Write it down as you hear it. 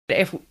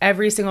If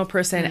every single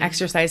person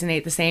exercised and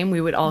ate the same,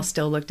 we would all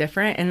still look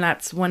different. And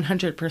that's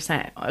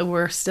 100%.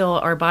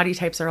 Our body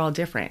types are all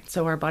different.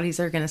 So our bodies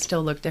are going to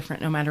still look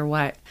different no matter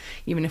what,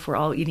 even if we're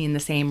all eating the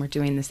same or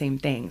doing the same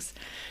things.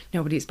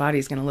 Nobody's body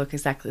is going to look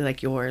exactly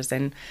like yours.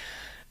 And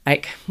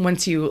like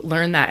once you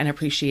learn that and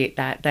appreciate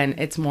that, then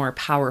it's more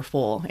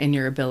powerful in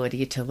your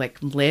ability to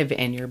like live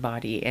in your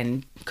body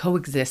and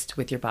coexist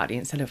with your body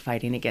instead of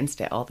fighting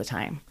against it all the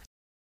time.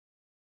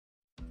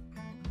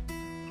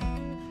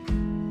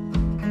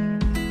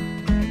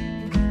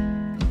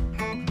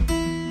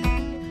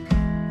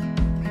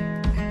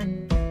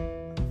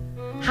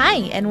 Hi,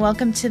 and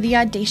welcome to the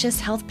Audacious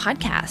Health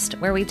Podcast,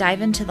 where we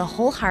dive into the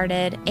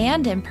wholehearted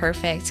and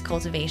imperfect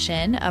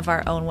cultivation of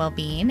our own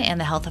well-being and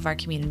the health of our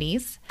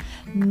communities.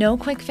 No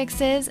quick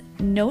fixes,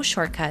 no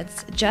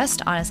shortcuts,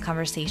 just honest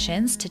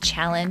conversations to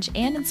challenge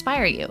and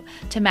inspire you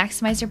to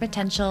maximize your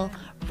potential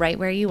right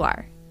where you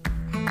are.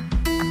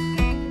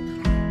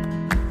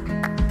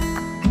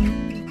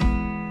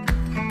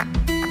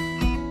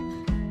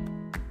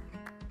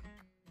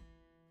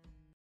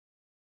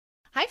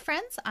 Hi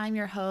friends, I'm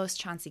your host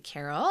Chauncey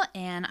Carroll,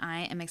 and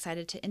I am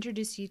excited to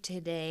introduce you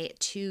today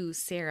to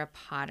Sara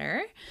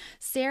Potter.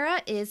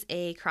 Sara is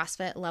a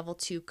CrossFit Level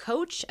 2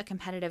 coach, a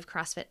competitive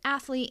CrossFit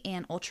athlete,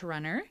 and ultra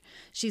runner.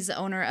 She's the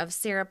owner of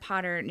Sara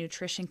Potter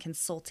Nutrition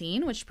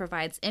Consulting, which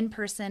provides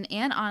in-person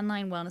and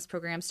online wellness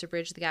programs to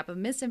bridge the gap of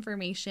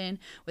misinformation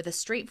with a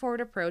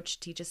straightforward approach to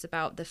teach us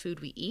about the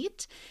food we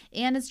eat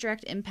and its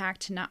direct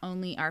impact to not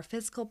only our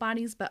physical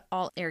bodies, but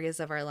all areas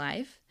of our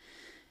life.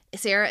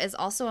 Sara is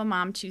also a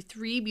mom to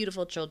 3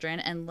 beautiful children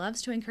and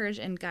loves to encourage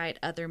and guide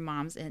other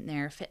moms in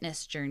their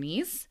fitness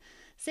journeys.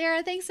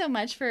 Sara, thanks so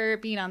much for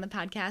being on the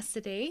podcast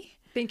today.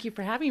 Thank you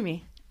for having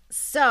me.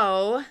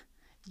 So,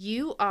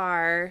 you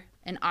are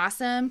an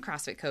awesome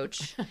CrossFit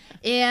coach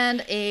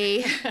and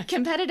a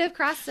competitive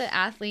CrossFit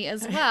athlete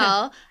as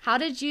well. How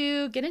did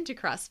you get into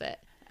CrossFit?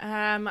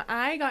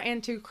 I got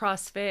into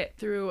CrossFit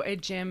through a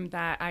gym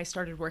that I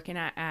started working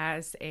at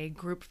as a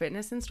group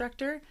fitness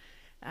instructor.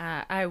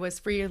 I was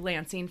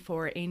freelancing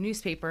for a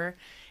newspaper,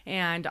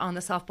 and on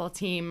the softball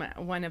team,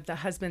 one of the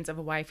husbands of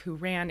a wife who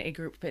ran a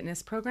group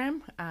fitness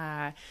program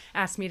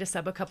asked me to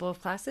sub a couple of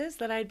classes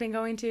that I'd been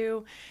going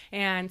to,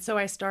 and so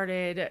I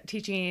started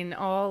teaching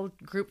all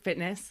group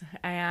fitness,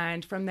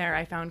 and from there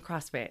I found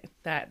CrossFit,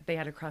 that they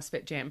had a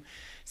CrossFit gym.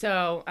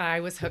 So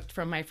I was hooked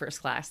from my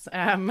first class.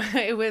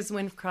 It was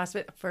when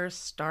CrossFit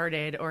first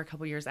started, or a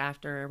couple years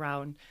after,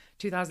 around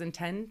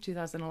 2010,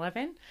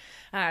 2011.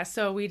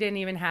 So we didn't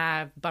even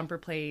have bumper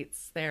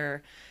plates.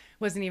 There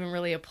wasn't even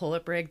really a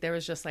pull-up rig. There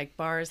was just like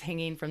bars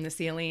hanging from the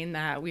ceiling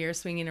that we were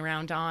swinging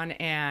around on.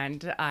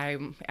 And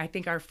I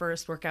think our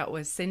first workout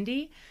was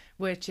Cindy,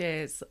 which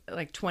is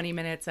like 20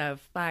 minutes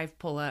of 5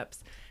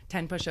 pull-ups,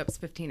 10 push-ups,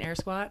 15 air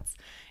squats.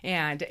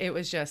 And it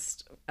was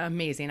just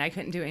amazing. I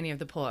couldn't do any of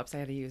the pull-ups. I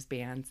had to use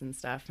bands and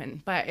stuff.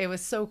 But it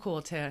was so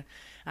cool to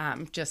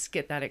just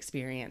get that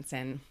experience.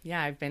 And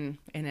yeah, I've been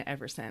in it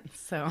ever since.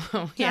 So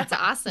yeah. That's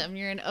awesome.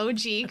 You're an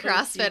OG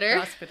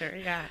CrossFitter.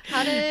 CrossFitter, yeah.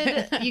 How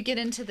did you get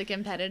into the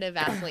competitive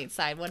athlete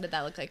side? What did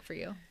that look like for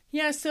you?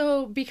 Yeah,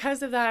 so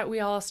because of that, we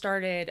all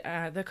started,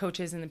 the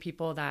coaches and the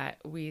people that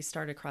we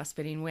started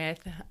CrossFitting with,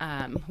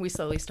 we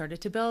slowly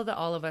started to build.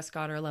 All of us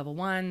got our level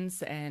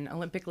 1s and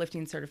Olympic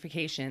lifting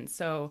certifications.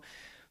 So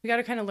we got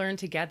to kind of learn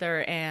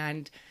together,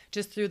 and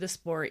just through the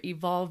sport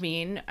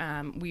evolving,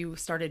 we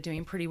started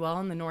doing pretty well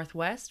in the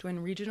Northwest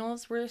when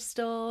regionals were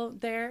still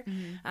there.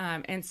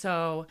 Mm-hmm. And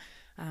so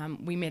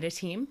we made a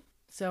team.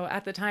 So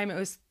at the time it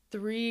was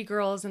 3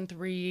 girls and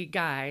 3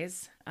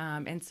 guys.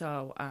 And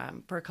so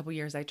for a couple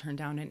years, I turned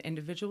down an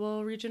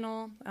individual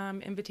regional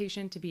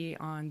invitation to be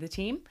on the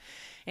team.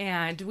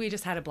 And we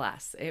just had a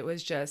blast. It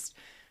was just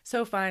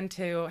so fun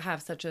to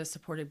have such a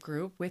supportive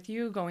group with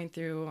you going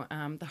through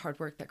the hard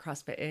work that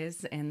CrossFit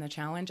is and the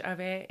challenge of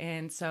it.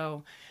 And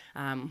so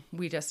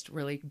we just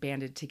really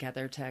banded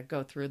together to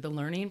go through the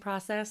learning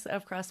process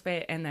of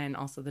CrossFit, and then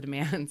also the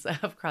demands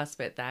of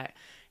CrossFit, that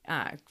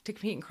to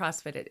compete in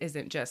CrossFit, it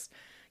isn't just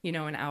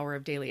an hour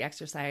of daily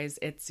exercise.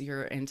 It's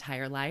your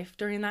entire life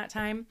during that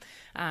time.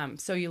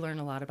 So you learn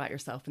a lot about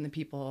yourself and the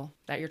people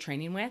that you're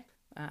training with.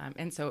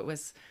 And so it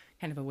was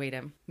kind of a way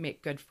to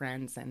make good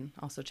friends and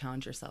also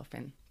challenge yourself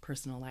in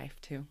personal life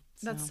too.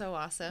 That's so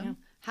awesome. Yeah.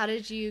 How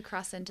did you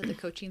cross into the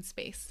coaching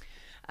space?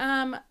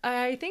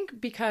 I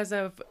think because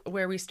of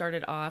where we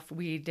started off,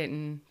 we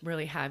didn't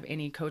really have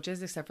any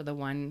coaches except for the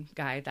one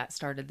guy that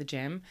started the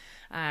gym.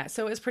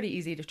 So it was pretty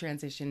easy to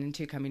transition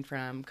into coming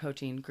from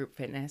coaching group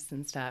fitness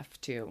and stuff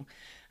to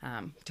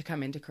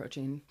come into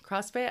coaching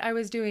CrossFit. I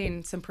was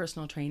doing some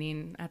personal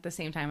training at the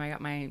same time. I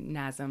got my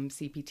NASM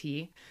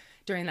CPT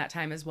during that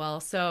time as well.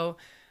 So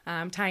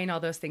tying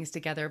all those things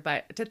together.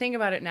 But to think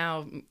about it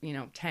now,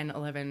 10,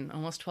 11,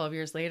 almost 12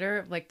 years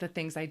later, like the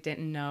things I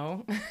didn't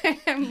know,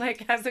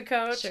 like as a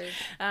coach, sure.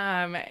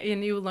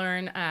 And you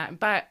learn.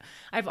 But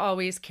I've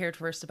always cared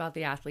first about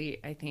the athlete.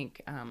 I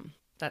think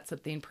that's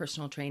something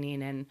personal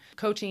training and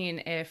coaching.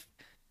 If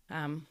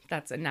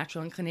That's a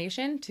natural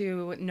inclination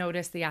to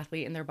notice the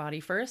athlete in their body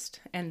first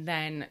and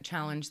then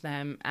challenge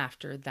them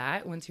after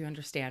that. Once you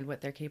understand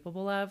what they're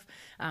capable of,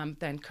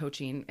 then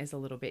coaching is a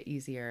little bit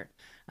easier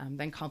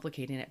than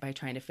complicating it by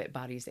trying to fit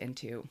bodies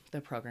into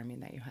the programming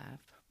that you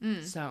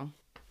have. So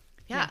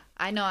yeah,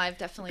 I know I've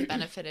definitely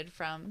benefited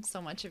from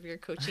so much of your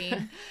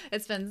coaching.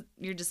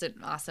 You're just an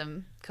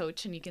awesome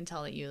coach, and you can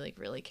tell that you like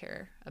really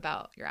care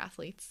about your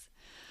athletes.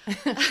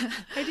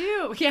 I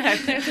do. Yeah.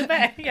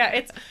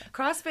 It's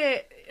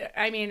CrossFit.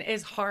 I mean,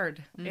 is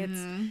hard.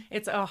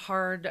 It's a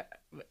hard,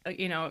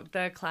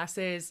 the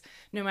classes,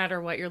 no matter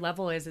what your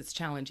level is, it's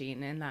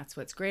challenging. And that's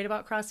what's great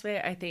about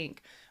CrossFit. I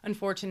think,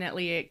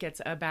 unfortunately, it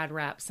gets a bad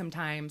rap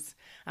sometimes,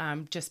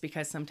 just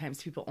because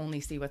sometimes people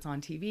only see what's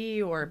on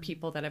TV or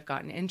people that have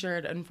gotten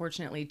injured,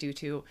 unfortunately, due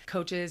to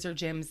coaches or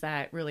gyms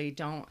that really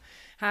don't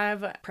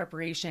have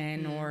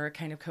preparation or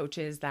kind of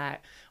coaches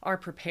that are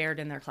prepared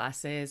in their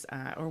classes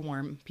or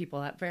warm people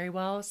up very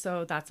well.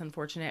 So that's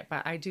unfortunate,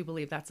 but I do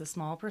believe that's a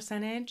small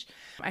percentage.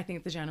 I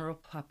think the general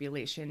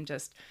population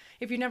just,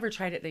 if you never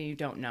tried it, then you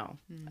don't know.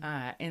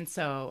 And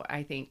so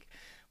I think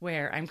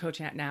where I'm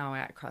coaching at now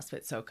at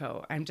CrossFit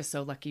SoCo, I'm just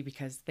so lucky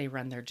because they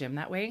run their gym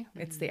that way.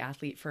 It's the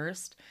athlete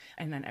first,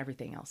 and then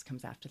everything else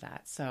comes after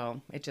that.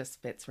 So it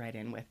just fits right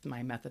in with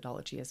my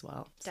methodology as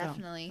well.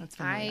 Definitely. So that's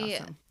been really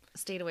awesome.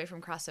 Stayed away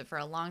from CrossFit for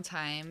a long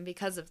time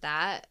because of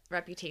that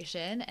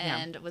reputation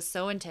and was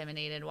so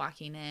intimidated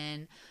walking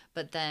in.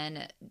 But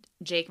then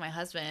Jake, my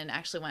husband,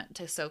 actually went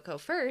to SoCo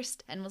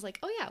first and was like,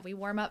 oh yeah, we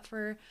warm up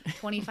for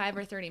 25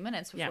 or 30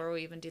 minutes before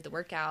we even do the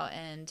workout.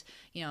 And,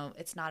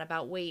 it's not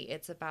about weight.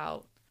 It's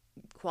about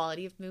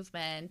quality of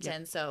movement.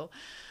 And so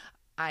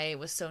I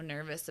was so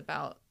nervous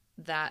about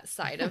that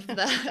side of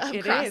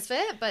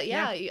CrossFit. But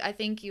I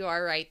think you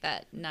are right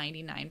that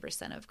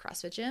 99% of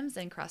CrossFit gyms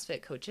and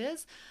CrossFit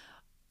coaches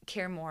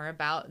care more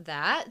about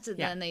that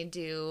than they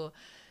do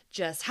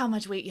just how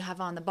much weight you have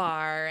on the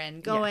bar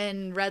and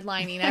going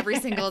redlining every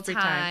single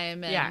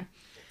time. And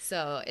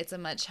so it's a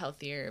much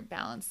healthier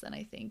balance than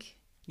I think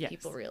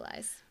people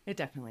realize. It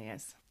definitely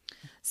is.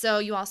 So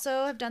you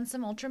also have done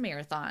some ultra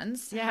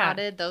marathons. Yeah. How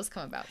did those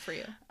come about for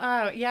you?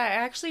 I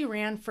actually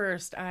ran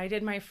first. I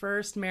did my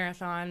first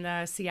marathon,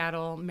 the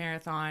Seattle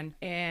Marathon,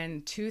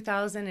 in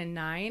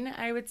 2009,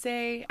 I would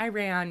say. I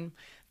ran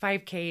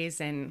 5Ks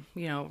and,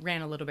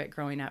 ran a little bit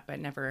growing up, but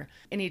never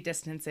any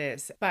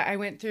distances. But I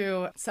went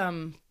through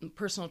some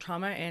personal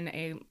trauma in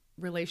a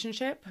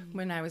relationship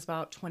when I was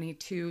about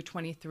 22,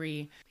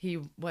 23. He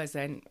was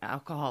an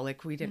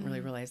alcoholic. We didn't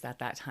really realize that at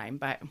that time.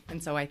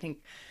 And so I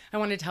think I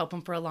wanted to help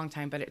him for a long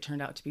time, but it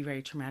turned out to be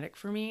very traumatic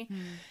for me.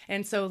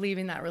 And so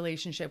leaving that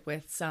relationship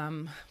with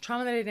some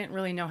trauma that I didn't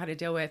really know how to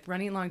deal with,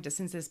 running long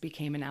distances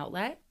became an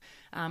outlet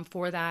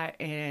for that,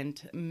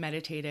 and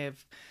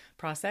meditative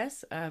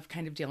process of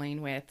kind of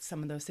dealing with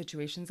some of those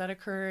situations that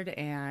occurred,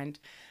 and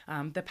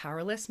the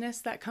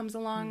powerlessness that comes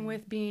along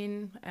with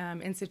being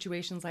in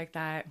situations like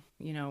that,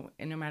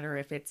 and no matter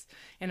if it's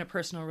in a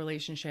personal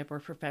relationship or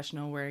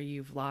professional where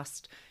you've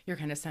lost your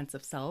kind of sense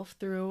of self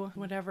through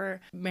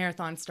whatever.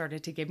 Marathons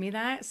started to give me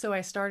that. So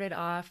I started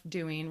off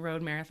doing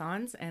road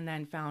marathons and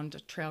then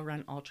found trail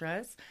run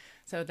ultras.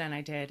 So then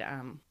I did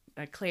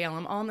Clay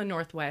Elum, all in the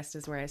Northwest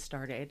is where I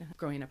started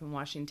growing up in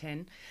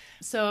Washington.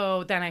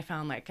 So then I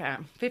found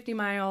 50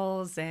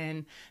 miles.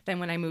 And then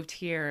when I moved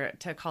here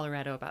to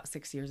Colorado about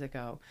 6 years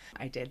ago,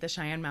 I did the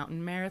Cheyenne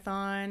Mountain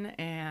Marathon.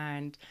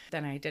 And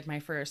then I did my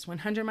first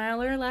 100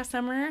 miler last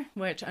summer,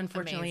 which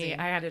unfortunately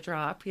I had to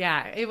drop.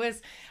 Yeah,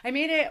 I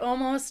made it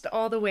almost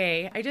all the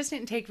way. I just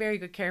didn't take very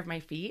good care of my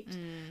feet.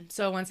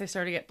 So once I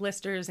started to get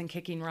blisters and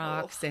kicking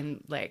rocks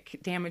and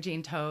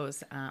damaging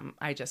toes,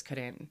 I just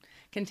couldn't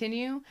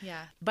continue.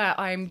 Yeah. But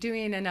I'm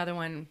doing another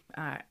one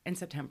in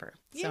September.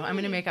 So I'm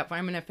going to make up for,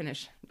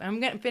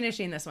 I'm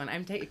finishing this one.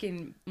 I'm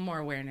taking more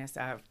awareness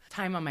of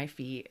time on my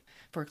feet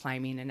for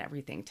climbing and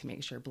everything to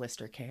make sure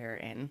blister care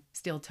and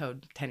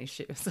steel-toed tennis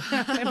shoes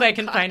if I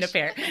can find a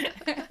pair.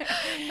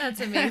 That's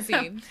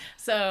amazing.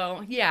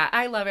 So yeah,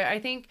 I love it. I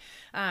think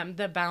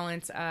the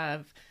balance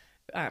of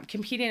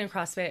competing in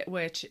CrossFit,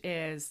 which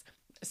is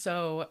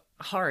so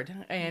hard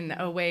in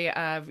a way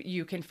of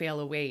you can fail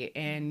a weight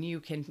and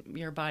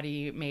your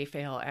body may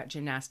fail at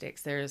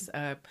gymnastics. There's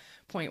a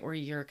point where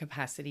your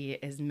capacity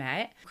is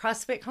met.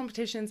 CrossFit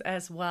competitions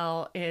as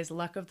well is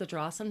luck of the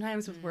draw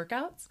sometimes with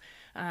workouts.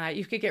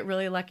 You could get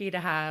really lucky to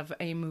have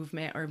a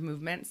movement or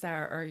movements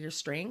that are your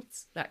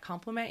strengths that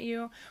complement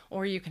you,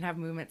 or you can have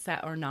movements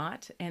that are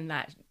not, and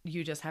that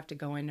you just have to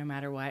go in no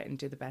matter what and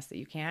do the best that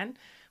you can.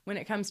 When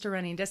it comes to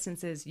running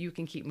distances, you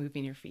can keep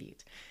moving your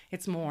feet.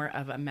 It's more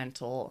of a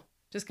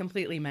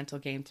completely mental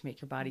game to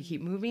make your body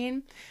keep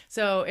moving.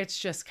 So it's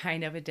just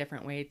kind of a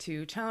different way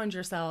to challenge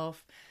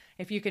yourself.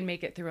 If you can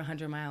make it through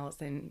 100 miles,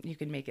 then you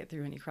can make it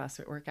through any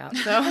CrossFit workout.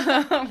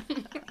 So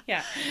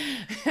yeah.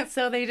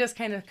 So they just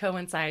kind of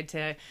coincide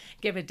to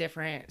give a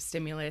different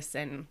stimulus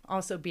and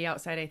also be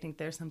outside. I think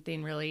there's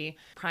something really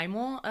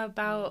primal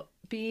about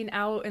being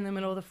out in the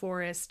middle of the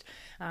forest,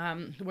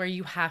 where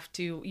you have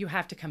to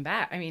come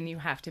back. I mean, you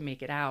have to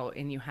make it out,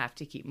 and you have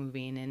to keep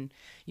moving, and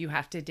you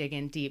have to dig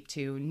in deep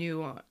to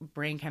new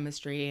brain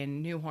chemistry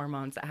and new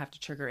hormones that have to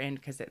trigger in,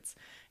 because it's,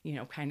 you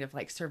know, kind of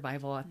like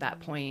survival at that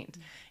point.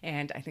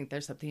 And I think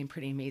there's something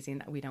pretty amazing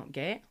that we don't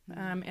get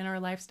in our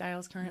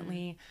lifestyles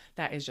currently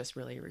that is just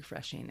really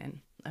refreshing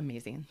and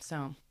amazing.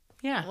 So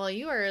yeah. Well,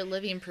 you are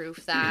living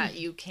proof that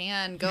you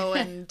can go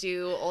and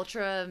do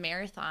ultra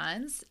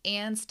marathons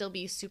and still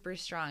be super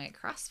strong at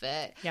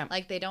CrossFit. Yeah.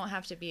 Like, they don't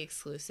have to be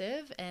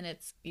exclusive, and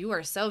you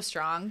are so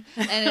strong,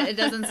 and it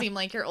doesn't seem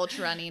like your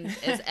ultra running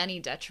is any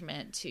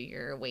detriment to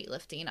your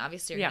weightlifting.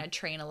 Obviously, you're going to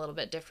train a little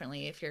bit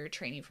differently if you're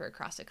training for a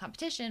CrossFit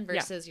competition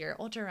versus your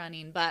ultra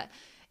running, but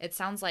it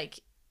sounds like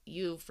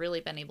you've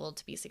really been able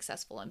to be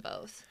successful in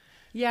both.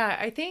 Yeah,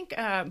 I think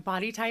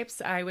body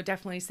types, I would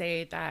definitely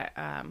say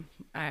that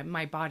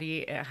my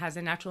body has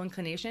a natural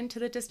inclination to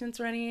the distance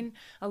running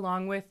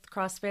along with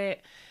CrossFit.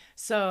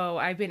 So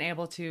I've been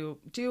able to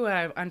do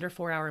a under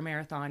 4 hour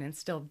marathon and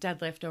still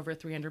deadlift over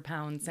 300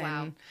 pounds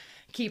and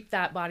keep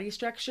that body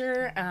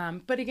structure.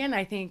 But again,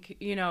 I think,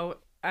 you know,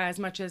 as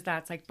much as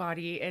that's like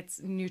body,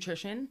 it's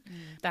nutrition.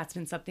 That's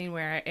been something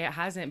where it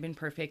hasn't been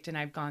perfect. And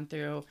I've gone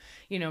through,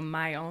 you know,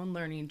 my own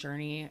learning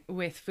journey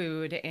with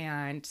food.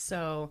 And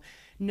so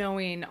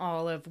knowing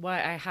all of what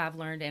I have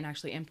learned and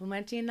actually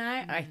implementing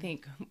that,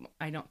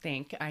 I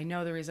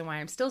know the reason why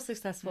I'm still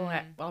successful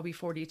I'll be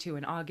 42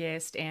 in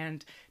August,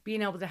 and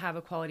being able to have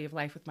a quality of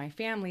life with my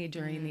family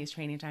during these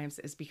training times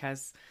is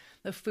because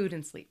of food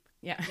and sleep.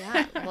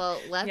 Yeah. Well,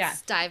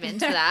 let's dive into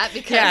that,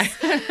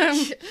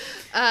 because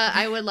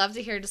I would love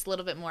to hear just a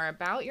little bit more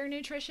about your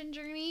nutrition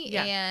journey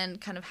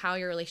and kind of how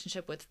your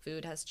relationship with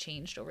food has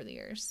changed over the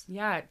years.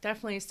 Yeah,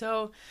 definitely.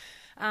 So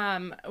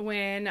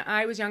when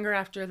I was younger,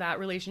 after that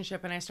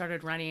relationship and I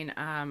started running,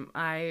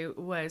 I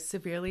was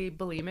severely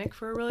bulimic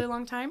for a really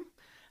long time.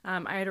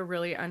 I had a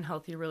really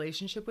unhealthy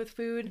relationship with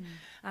food,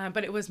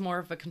 but it was more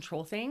of a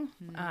control thing.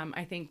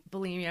 I think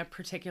bulimia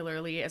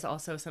particularly is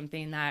also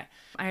something that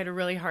I had a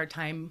really hard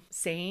time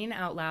saying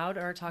out loud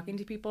or talking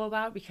to people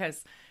about,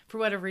 because for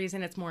whatever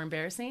reason, it's more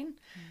embarrassing.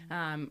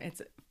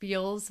 It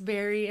feels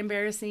very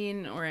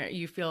embarrassing, or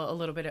you feel a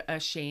little bit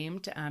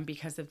ashamed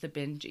because of the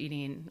binge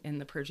eating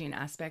and the purging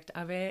aspect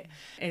of it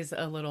is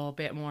a little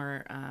bit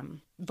more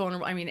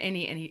vulnerable. I mean,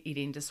 any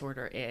eating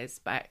disorder is,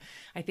 but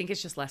I think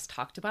it's just less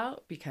talked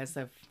about because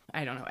of,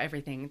 I don't know,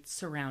 everything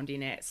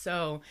surrounding it.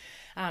 So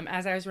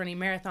as I was running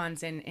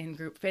marathons in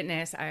group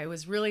fitness, I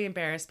was really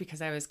embarrassed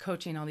because I was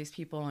coaching all these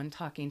people and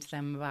talking to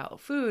them about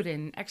food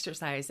and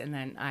exercise. And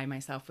then I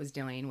myself was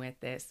dealing with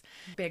this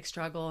big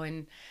struggle.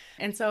 And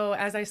so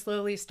as I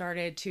slowly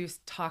started to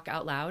talk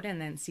out loud and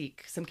then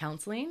seek some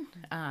counseling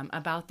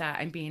about that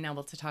and being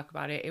able to talk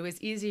about it, it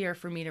was easier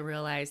for me to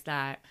realize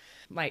that,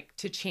 like,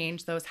 to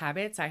change those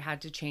habits, I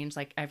had to change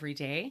like every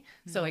day.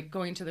 So like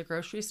going to the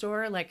grocery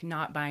store, like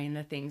not buying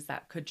the things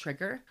that could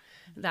trigger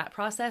that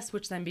process,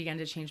 which then began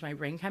to change my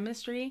brain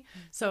chemistry.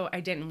 So I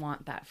didn't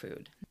want that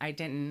food. I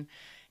didn't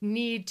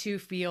need to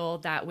feel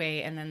that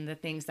way. And then the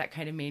things that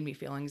kind of made me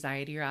feel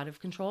anxiety or out of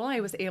control,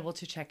 I was able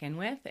to check in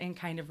with and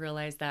kind of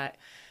realize that,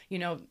 you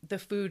know, the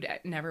food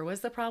never was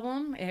the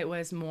problem. It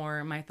was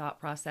more my thought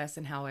process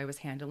and how I was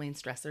handling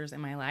stressors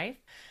in my life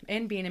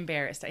and being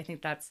embarrassed. I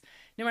think that's,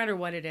 no matter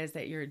what it is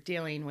that you're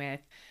dealing with,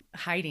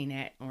 hiding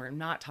it or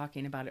not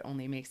talking about it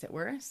only makes it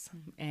worse.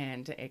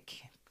 And it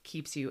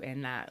keeps you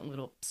in that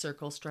little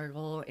circle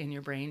struggle in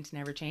your brain to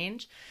never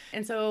change.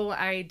 And so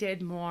I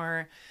did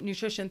more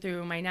nutrition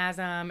through my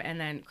NASM, and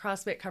then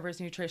CrossFit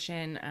covers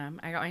nutrition.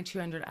 I got my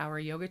 200-hour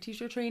yoga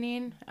teacher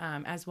training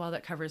as well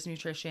that covers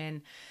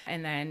nutrition,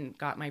 and then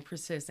got my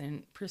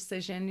precision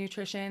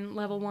nutrition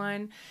level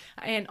 1.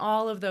 And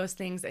all of those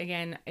things,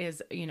 again,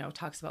 is, you know,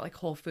 talks about like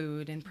whole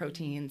food and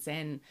proteins.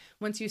 And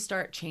once you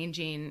start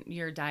changing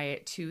your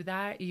diet to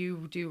that,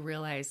 you do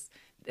realize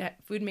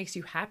that food makes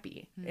you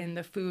happy, and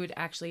the food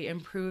actually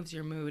improves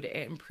your mood.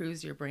 It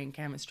improves your brain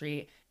chemistry,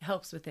 it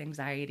helps with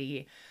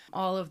anxiety.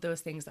 All of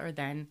those things are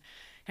then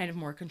kind of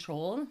more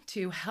controlled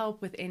to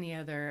help with any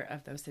other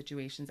of those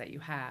situations that you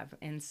have.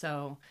 And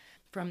so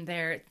from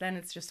there, then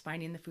it's just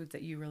finding the foods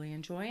that you really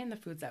enjoy and the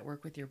foods that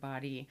work with your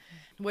body,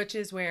 which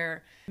is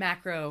where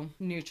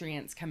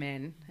macronutrients come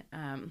in,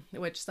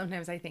 which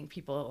sometimes I think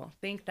people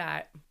think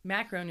that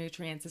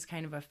macronutrients is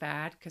kind of a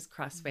fad because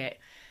CrossFit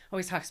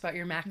always talks about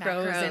your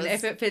macros and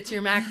if it fits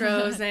your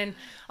macros and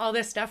all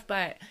this stuff.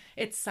 But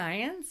it's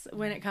science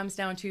when it comes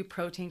down to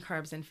protein,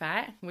 carbs, and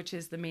fat, which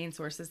is the main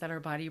sources that our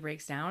body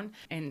breaks down,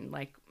 and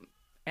like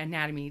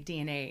anatomy,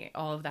 DNA,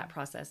 all of that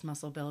process,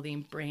 muscle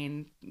building,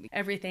 brain,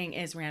 everything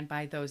is ran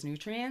by those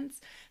nutrients.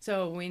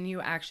 So when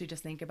you actually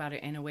just think about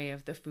it in a way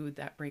of the food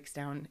that breaks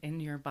down in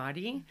your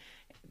body,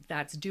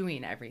 that's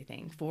doing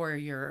everything for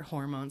your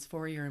hormones,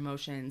 for your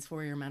emotions,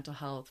 for your mental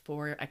health,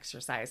 for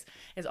exercise,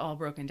 is all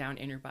broken down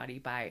in your body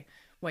by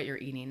what you're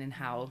eating and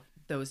how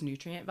those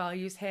nutrient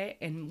values hit.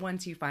 And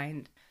once you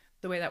find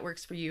the way that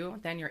works for you,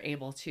 then you're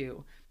able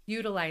to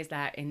utilize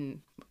that.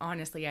 And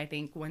honestly, I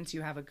think once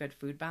you have a good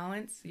food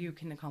balance, you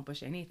can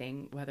accomplish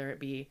anything, whether it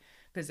be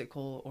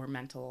physical or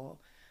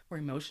mental or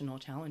emotional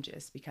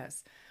challenges,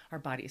 because our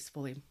body is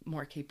fully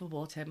more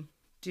capable to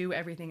do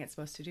everything it's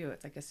supposed to do.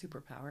 It's like a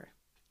superpower.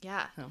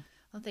 Yeah. So.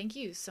 Well, thank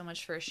you so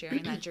much for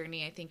sharing that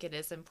journey. I think it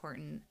is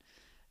important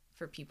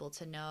for people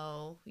to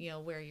know,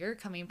 where you're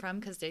coming from,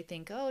 because they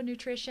think, oh,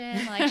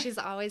 nutrition, like she's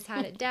always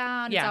had it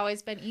down. It's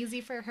always been easy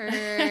for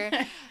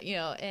her,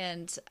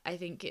 and I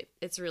think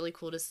it's really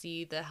cool to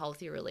see the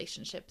healthy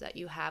relationship that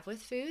you have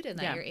with food, and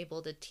that you're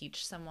able to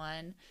teach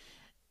someone,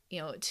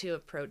 to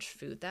approach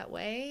food that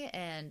way.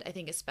 And I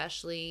think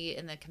especially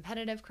in the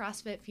competitive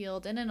CrossFit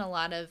field, and in a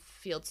lot of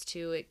fields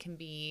too, it can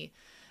be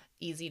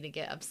easy to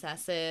get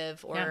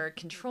obsessive or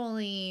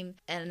controlling.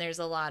 And there's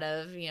a lot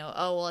of,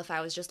 oh, well, if I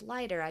was just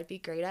lighter, I'd be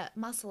great at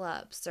muscle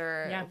ups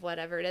or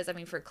whatever it is. I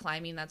mean, for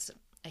climbing, that's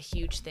a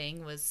huge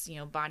thing was,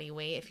 body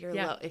weight. If you're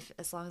low,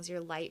 as long as you're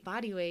light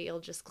body weight, you'll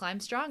just climb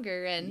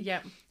stronger. And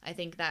I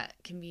think that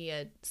can be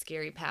a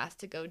scary path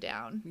to go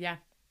down. Yeah.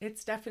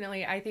 It's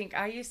definitely, I think,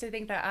 I used to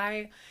think that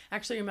I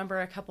actually remember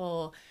a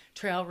couple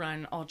trail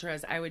run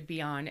ultras I would be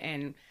on,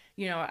 and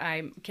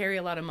I carry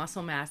a lot of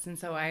muscle mass, and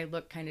so I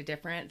look kind of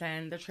different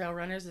than the trail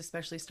runners,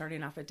 especially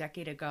starting off a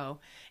decade ago.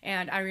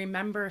 And I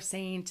remember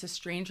saying to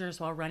strangers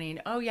while running,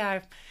 oh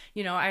yeah,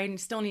 I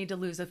still need to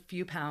lose a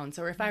few pounds,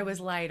 or if I was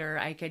lighter,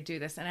 I could do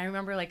this. And I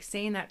remember like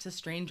saying that to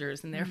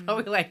strangers, and they're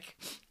probably like,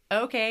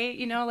 okay,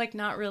 like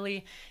not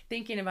really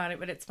thinking about it,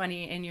 but it's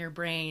funny in your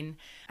brain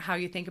how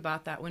you think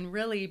about that, when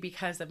really,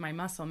 because of my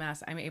muscle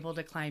mass, I'm able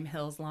to climb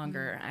hills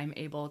longer. I'm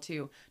able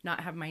to not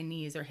have my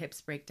knees or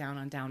hips break down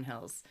on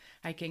downhills.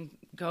 I can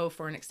go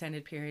for an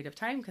extended period of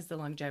time because the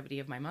longevity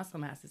of my muscle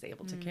mass is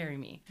able to carry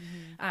me.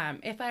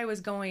 If I was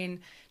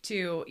going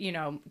to,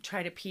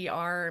 try to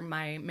PR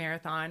my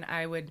marathon,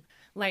 I would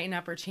lighten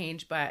up or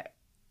change, but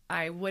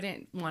I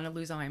wouldn't want to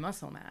lose all my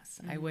muscle mass.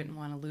 I wouldn't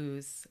want to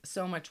lose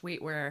so much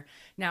weight where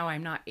now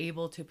I'm not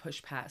able to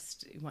push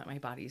past what my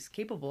body's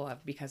capable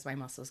of, because my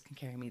muscles can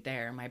carry me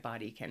there. My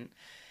body can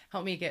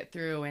help me get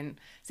through. And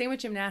same with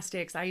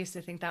gymnastics. I used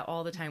to think that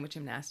all the time with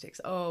gymnastics.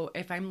 Oh,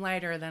 if I'm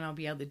lighter, then I'll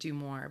be able to do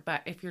more.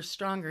 But if you're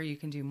stronger, you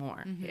can do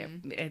more.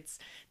 It's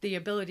the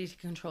ability to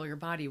control your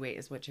body weight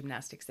is what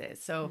gymnastics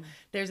is. So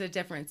there's a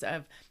difference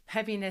of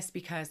heaviness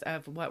because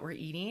of what we're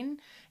eating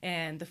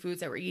and the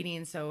foods that we're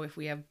eating. So if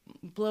we have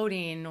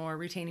bloating or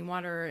retaining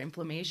water or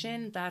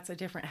inflammation, that's a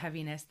different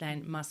heaviness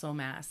than muscle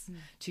mass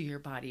to your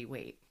body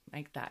weight.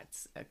 Like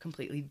that's a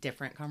completely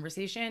different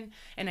conversation.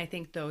 And I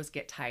think those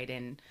get tied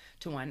in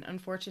to one,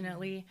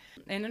 unfortunately.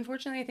 And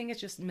unfortunately, I think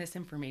it's just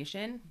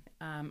misinformation.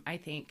 I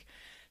think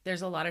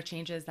there's a lot of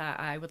changes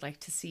that I would like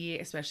to see,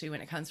 especially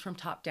when it comes from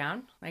top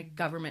down, like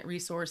government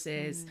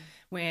resources,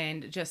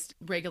 when just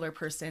regular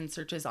person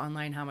searches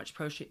online, how much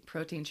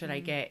protein should I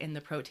get? And the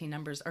protein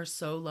numbers are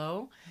so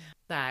low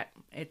that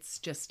it's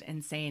just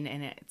insane.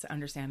 And it's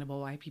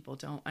understandable why people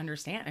don't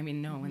understand. I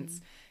mean, no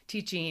one's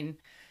teaching,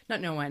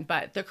 not no one,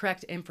 but the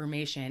correct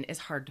information is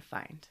hard to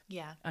find.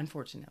 Yeah.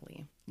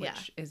 Unfortunately,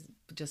 which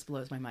just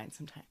blows my mind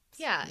sometimes.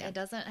 Yeah, it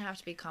doesn't have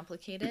to be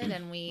complicated,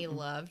 and we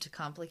love to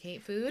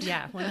complicate food.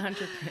 Yeah, 100%.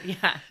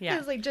 Yeah.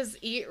 It's like just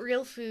eat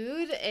real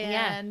food,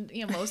 and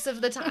most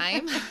of the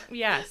time.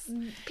 Yes.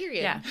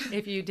 Period. Yeah.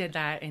 If you did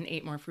that and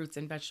ate more fruits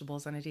and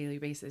vegetables on a daily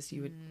basis,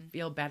 you would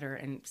feel better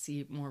and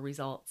see more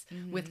results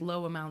with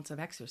low amounts of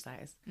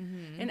exercise.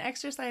 And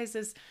exercise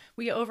is,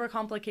 we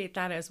overcomplicate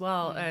that as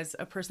well. As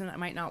a person that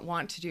might not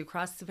want to do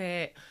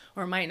CrossFit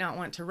or might not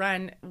want to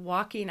run,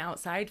 walking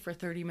outside for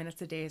 30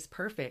 minutes a day is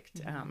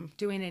perfect.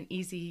 Doing an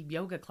easy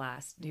yoga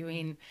class,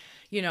 doing,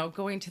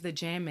 going to the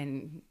gym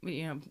and,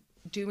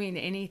 doing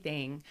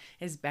anything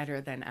is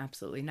better than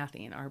absolutely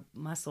nothing. Our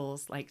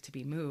muscles like to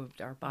be moved.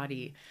 Our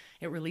body,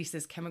 it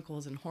releases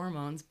chemicals and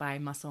hormones by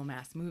muscle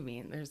mass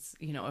moving. There's,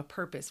 a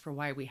purpose for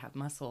why we have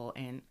muscle.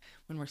 And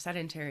when we're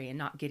sedentary and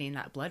not getting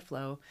that blood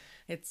flow,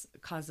 it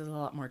causes a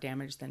lot more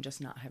damage than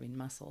just not having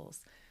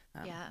muscles.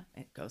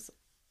 It goes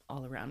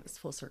all around. It's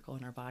full circle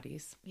in our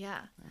bodies.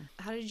 Yeah.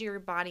 How did your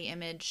body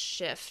image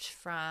shift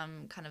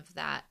from kind of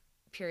that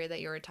period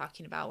that you were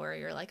talking about where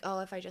you're like, oh,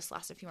 if I just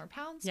lost a few more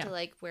pounds, to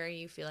like where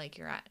you feel like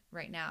you're at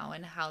right now,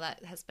 and how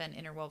that has been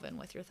interwoven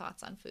with your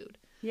thoughts on food?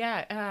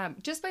 Yeah,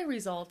 just by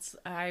results,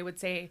 I would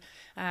say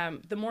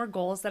the more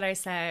goals that I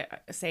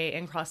set, say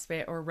in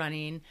CrossFit or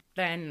running,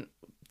 then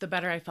the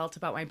better I felt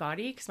about my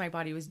body, because my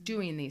body was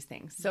doing these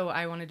things. So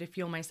I wanted to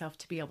fuel myself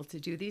to be able to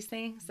do these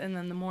things. And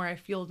then the more I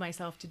fueled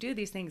myself to do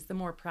these things, the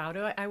more proud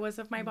I was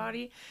of my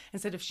body,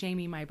 instead of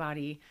shaming my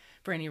body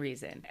for any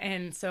reason.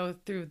 And so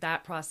through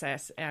that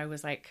process, I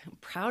was like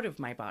proud of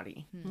my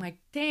body. I'm like,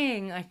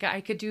 dang, like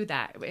I could do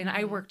that. And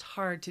I worked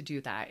hard to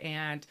do that.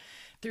 And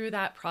through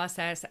that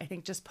process, I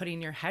think just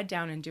putting your head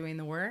down and doing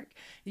the work,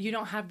 you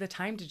don't have the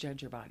time to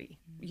judge your body.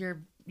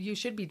 you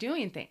should be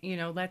doing things,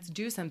 let's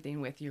do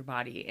something with your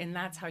body. And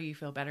that's how you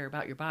feel better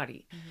about your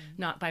body,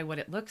 not by what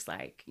it looks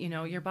like.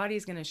 Your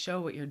body's going to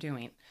show what you're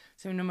doing.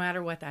 So no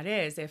matter what that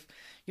is, if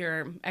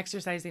you're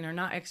exercising or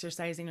not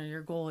exercising, or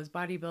your goal is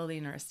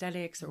bodybuilding or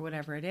aesthetics or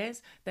whatever it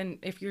is, then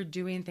if you're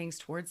doing things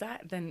towards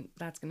that, then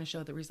that's going to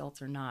show the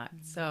results or not.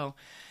 So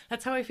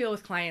that's how I feel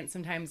with clients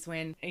sometimes,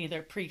 when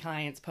either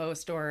pre-clients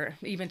post or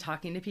even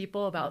talking to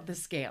people about the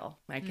scale.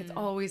 Like it's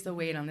always the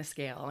weight on the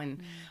scale.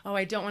 And,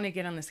 I don't want to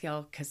get on the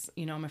scale because,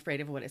 I'm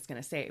afraid of what it's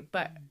going to say.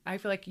 But I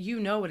feel like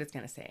what it's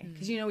going to say,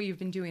 because what you've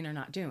been doing or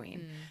not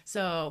doing.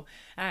 So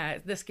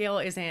the scale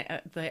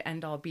isn't the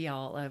end all be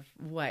all of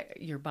what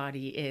your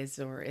body is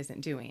or isn't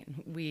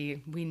doing.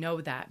 We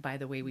know that by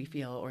the way we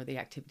feel or the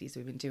activities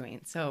we've been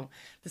doing. So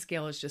the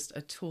scale is just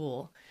a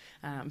tool,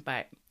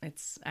 but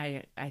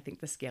I think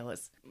the scale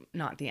is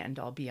not the end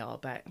all be all,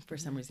 but for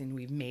some reason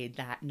we've made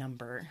that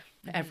number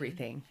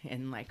everything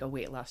in like a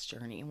weight loss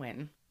journey,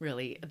 when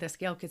really the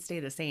scale could stay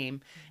the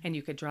same and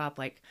you could drop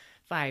like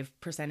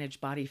 5%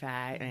 body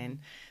fat and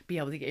be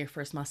able to get your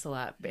first muscle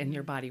up, and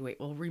your body weight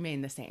will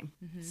remain the same.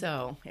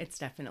 So it's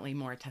definitely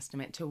more a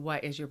testament to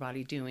what is your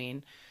body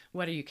doing?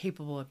 What are you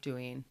capable of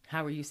doing?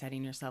 How are you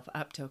setting yourself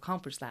up to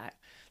accomplish that?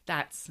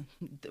 That's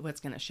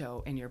what's going to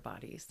show in your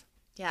bodies.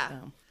 Yeah.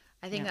 So,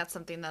 I think that's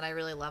something that I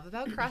really love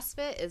about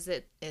CrossFit is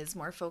it is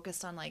more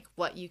focused on like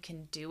what you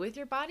can do with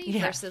your body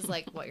versus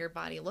like what your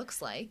body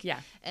looks like. Yeah.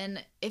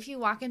 And if you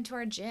walk into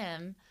our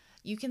gym,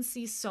 you can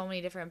see so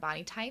many different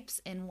body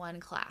types in one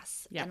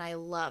class. Yeah. And I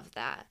love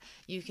that.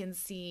 You can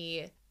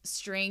see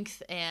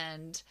strength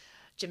and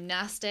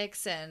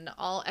gymnastics and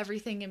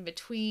everything in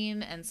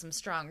between, and some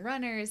strong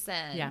runners.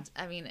 And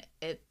I mean,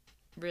 it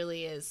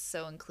really is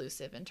so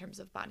inclusive in terms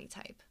of body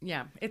type.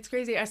 Yeah, it's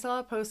crazy. I saw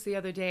a post the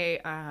other day.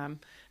 I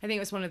think it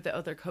was one of the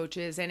other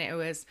coaches, and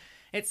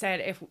it said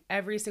if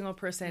every single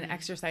person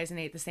exercised and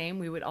ate the same,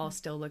 we would all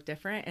still look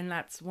different. And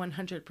that's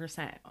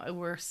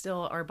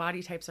 100%. Our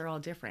body types are all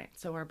different.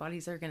 So our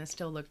bodies are going to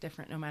still look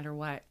different no matter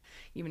what,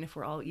 even if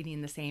we're all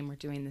eating the same or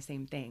doing the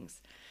same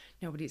things.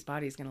 Nobody's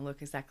body is going to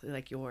look exactly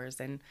like yours.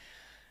 And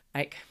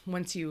like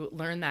once you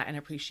learn that and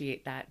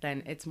appreciate that,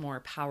 then it's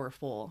more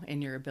powerful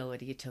in your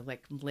ability to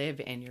like live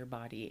in your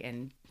body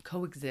and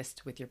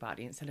coexist with your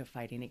body instead of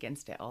fighting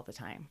against it all the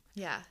time.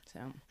 Yeah. So,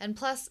 and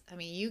plus, I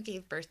mean, you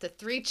gave birth to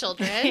 3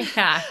 children.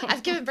 Yeah.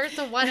 I've given birth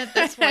to 1 at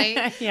this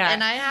point. Yeah.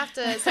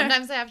 And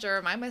sometimes I have to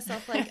remind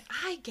myself, like,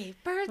 I gave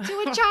birth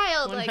to a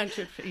child. Like,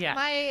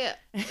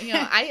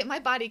 my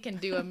body can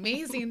do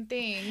amazing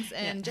things.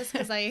 And just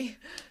because I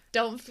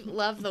don't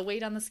love the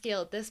weight on the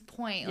scale at this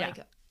point, like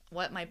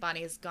what my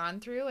body has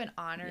gone through, and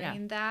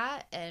honoring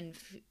that, and,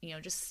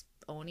 just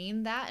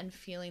owning that and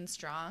feeling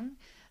strong,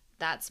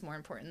 that's more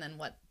important than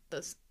what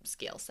the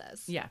scale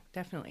says. Yeah,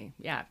 definitely.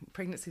 Yeah.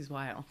 Pregnancy's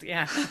wild.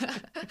 Yeah.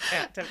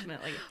 Yeah,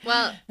 definitely.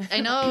 Well, I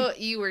know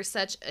you were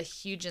such a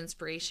huge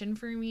inspiration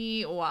for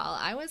me while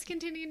I was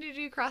continuing to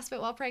do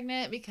CrossFit while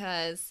pregnant,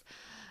 because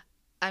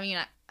I mean,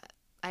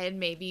 I had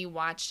maybe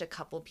watched a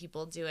couple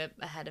people do it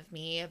ahead of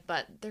me,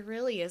 but there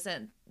really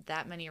isn't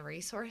that many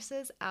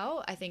resources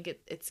out. I think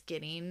it's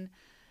getting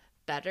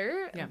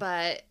better,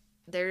 but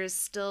there's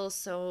still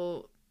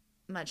so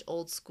much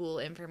old school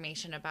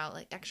information about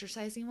like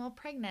exercising while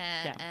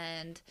pregnant.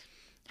 And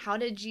how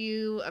did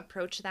you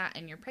approach that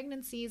in your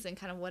pregnancies, and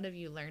kind of what have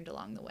you learned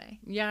along the way?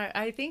 Yeah,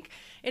 I think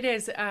it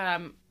is,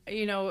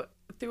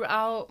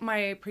 throughout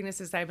my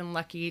pregnancies, I've been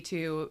lucky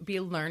to be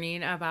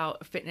learning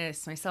about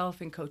fitness myself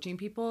and coaching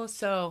people.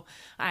 So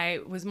I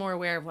was more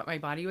aware of what my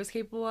body was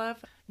capable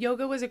of.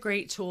 Yoga was a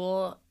great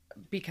tool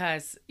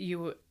because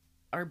you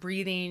are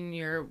breathing,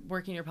 you're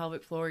working your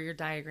pelvic floor, your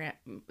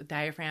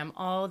diaphragm,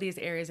 all these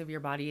areas of your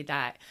body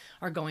that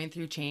are going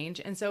through change.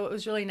 And so it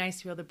was really nice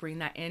to be able to bring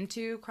that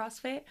into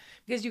CrossFit,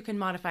 because you can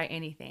modify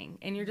anything,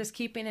 and you're just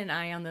keeping an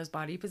eye on those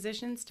body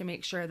positions to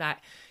make sure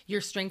that you're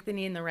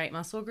strengthening the right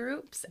muscle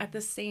groups at the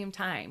same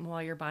time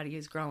while your body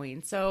is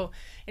growing. So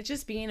it's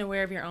just being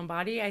aware of your own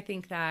body. I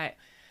think that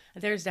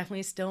there's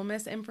definitely still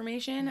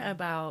misinformation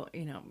about,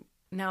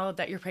 now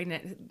that you're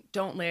pregnant,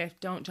 don't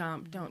lift, don't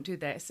jump, don't do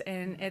this.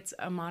 And it's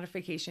a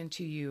modification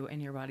to you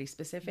and your body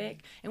specific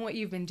and what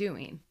you've been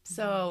doing.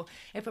 So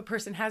if a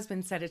person has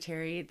been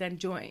sedentary, then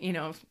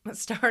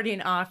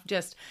starting off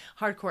just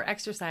hardcore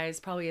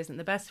exercise probably isn't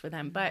the best for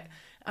them. But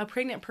a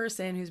pregnant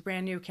person who's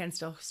brand new can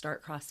still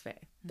start CrossFit.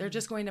 They're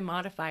just going to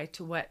modify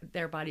to what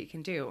their body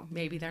can do.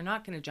 Maybe they're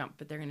not going to jump,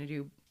 but they're going to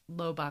do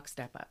low box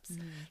step ups.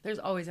 There's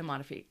always a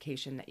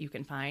modification that you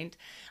can find.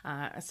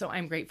 So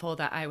I'm grateful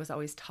that I was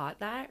always taught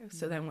that.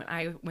 So then when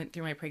I went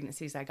through my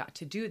pregnancies, I got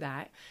to do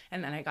that.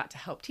 And then I got to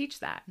help teach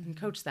that and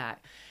coach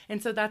that.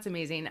 And so that's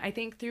amazing. I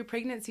think through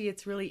pregnancy,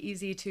 it's really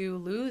easy to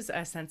lose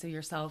a sense of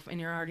yourself, and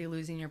you're already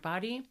losing your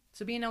body.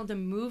 So being able to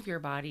move your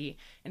body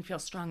and feel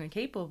strong and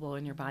capable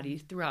in your body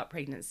throughout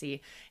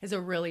pregnancy is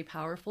a really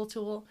powerful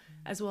tool,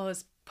 as well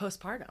as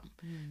postpartum.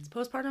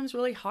 Postpartum is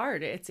really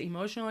hard. It's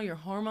emotional. Your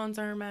hormones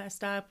are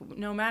messed up.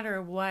 No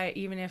matter what,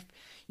 even if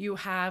you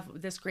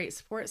have this great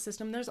support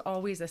system, there's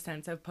always a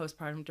sense of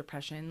postpartum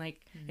depression.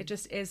 Like it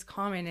just is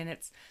common, and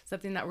it's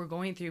something that we're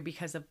going through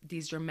because of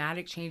these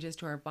dramatic changes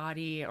to our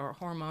body or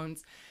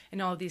hormones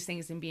and all of these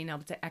things, and being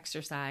able to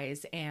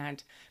exercise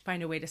and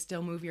find a way to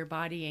still move your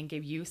body and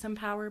give you some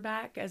power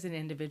back as an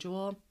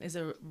individual is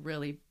a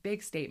really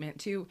big statement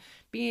to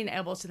being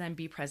able to then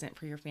be present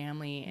for your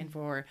family and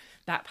for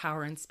that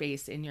power and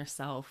space in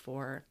yourself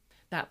for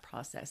that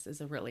process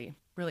is a really,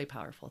 really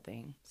powerful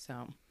thing.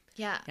 So,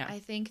 yeah. I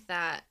think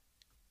that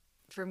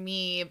for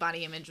me,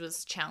 body image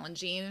was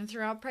challenging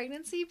throughout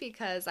pregnancy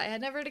because I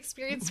had never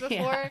experienced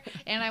before.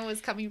 And I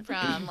was coming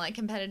from like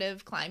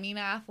competitive climbing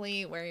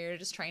athlete where you're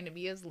just trying to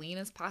be as lean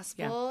as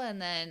possible.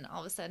 And then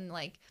all of a sudden,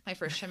 like my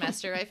first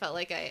trimester, I felt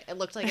like it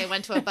looked like I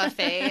went to a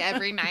buffet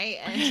every night,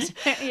 and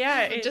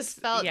it just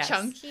felt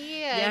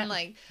chunky. And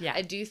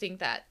I do think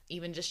that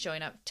even just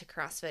showing up to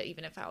CrossFit,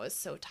 even if I was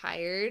so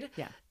tired,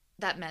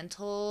 that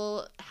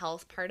mental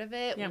health part of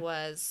it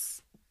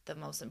was the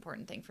most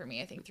important thing for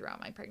me, I think, throughout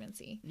my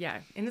pregnancy.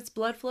 Yeah. And it's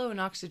blood flow and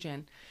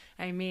oxygen.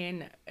 I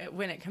mean,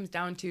 when it comes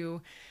down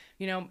to,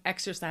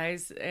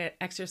 exercise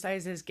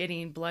is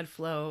getting blood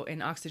flow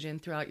and oxygen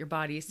throughout your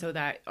body so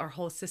that our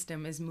whole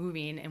system is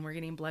moving and we're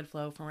getting blood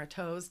flow from our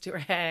toes to our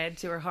head,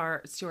 to our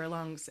hearts, to our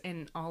lungs,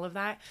 and all of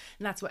that.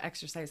 And that's what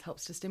exercise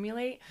helps to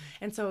stimulate.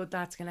 And so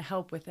that's going to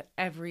help with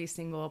every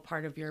single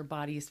part of your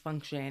body's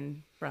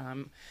function,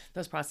 from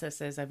those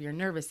processes of your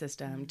nervous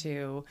system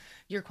to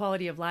your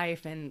quality of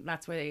life. And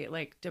that's why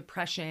like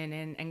depression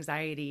and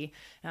anxiety,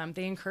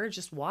 they encourage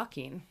just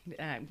walking,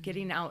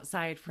 getting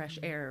outside, fresh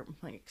air,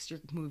 like you're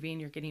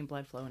moving, you're getting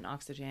blood flow and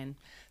oxygen.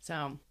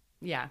 So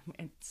yeah,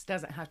 it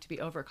doesn't have to be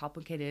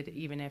overcomplicated,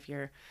 even if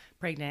you're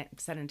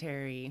pregnant,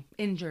 sedentary,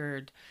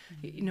 injured,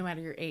 no matter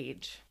your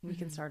age. We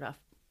can start off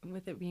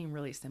with it being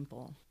really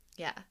simple.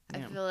 Yeah, I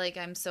feel like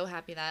I'm so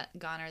happy that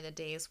gone are the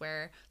days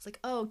where it's like,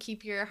 oh,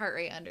 keep your heart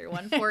rate under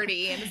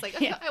 140. And it's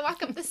like, I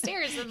walk up the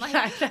stairs and like,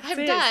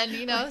 I'm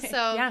done,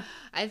 So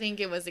I think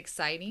it was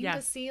exciting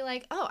to see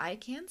like, oh, I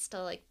can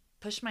still like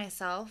push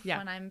myself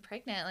when I'm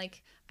pregnant.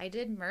 Like I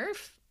did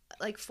Murph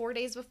like 4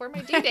 days before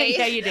my due date.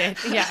 Yeah, you did.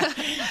 Yeah.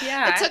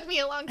 It took me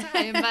a long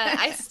time, but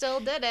I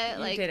still did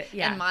it.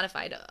 And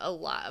modified a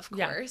lot, of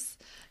course,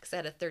 because I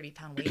had a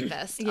 30-pound weight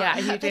vest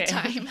at the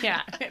time.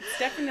 Yeah, it's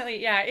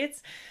definitely,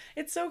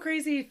 it's so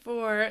crazy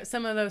for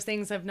some of those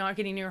things of not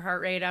getting your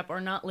heart rate up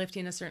or not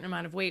lifting a certain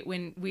amount of weight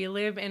when we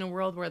live in a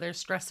world where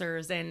there's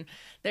stressors and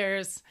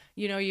there's,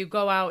 you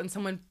go out and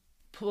someone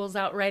pulls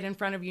out right in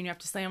front of you and you have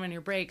to slam on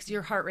your brakes.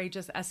 Your heart rate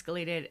just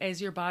escalated.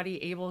 Is your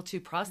body able to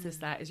process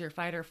that? Is your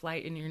fight or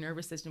flight and your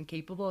nervous system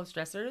capable of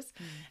stressors?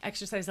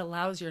 Exercise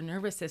allows your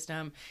nervous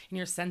system and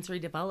your sensory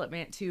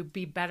development to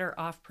be better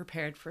off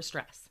prepared for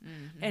stress.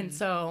 And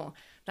so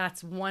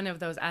that's one of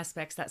those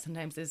aspects that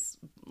sometimes is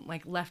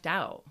like left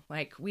out.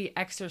 Like we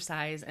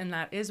exercise, and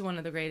that is one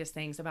of the greatest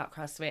things about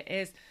CrossFit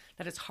is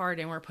that it's hard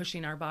and we're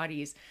pushing our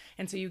bodies.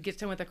 And so you get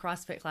done with a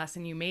CrossFit class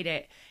and you made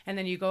it, and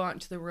then you go out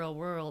into the real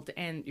world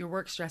and your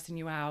work's stressing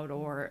you out,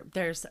 or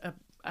there's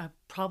a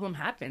problem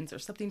happens or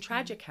something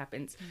tragic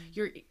happens.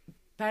 You're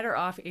better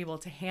off able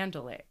to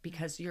handle it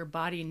because your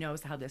body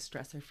knows how this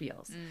stressor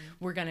feels.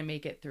 We're going to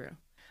make it through.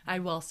 I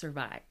will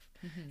survive.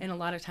 And a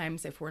lot of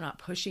times if we're not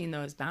pushing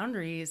those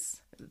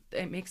boundaries,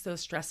 it makes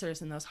those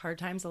stressors and those hard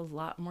times a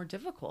lot more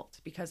difficult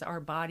because our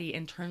body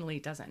internally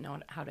doesn't know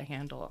how to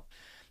handle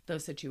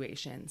those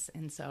situations.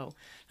 And so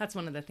that's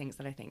one of the things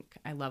that I think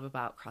I love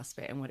about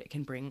CrossFit and what it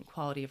can bring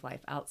quality of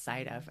life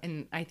outside of.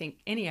 And I think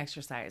any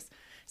exercise,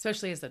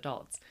 especially as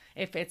adults,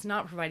 if it's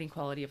not providing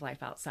quality of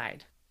life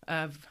outside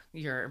of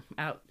your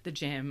out the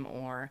gym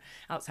or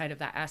outside of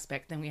that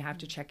aspect, then we have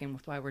to check in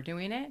with why we're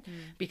doing it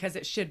because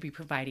it should be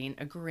providing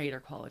a greater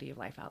quality of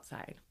life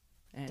outside.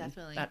 And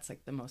definitely, that's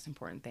like the most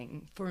important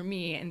thing for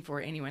me and for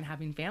anyone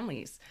having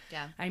families.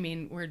 Yeah. I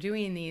mean, we're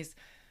doing these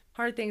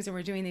hard things and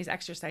we're doing these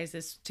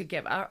exercises to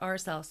give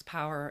ourselves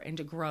power and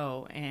to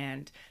grow,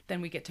 and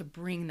then we get to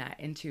bring that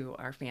into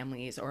our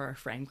families or our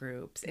friend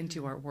groups,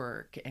 into our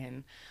work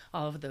and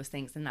all of those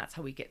things, and that's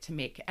how we get to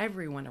make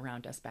everyone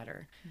around us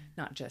better,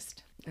 not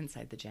just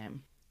inside the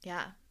gym.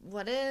 Yeah.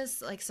 What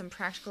is like some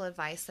practical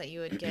advice that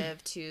you would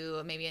give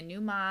to maybe a new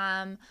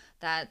mom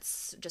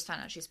that's just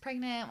found out she's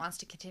pregnant, wants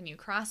to continue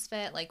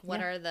CrossFit? Like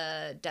what are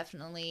the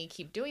definitely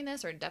keep doing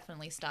this or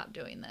definitely stop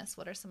doing this?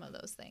 What are some of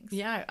those things?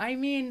 Yeah. I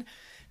mean,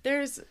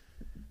 there's,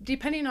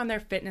 depending on their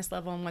fitness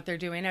level and what they're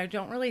doing, I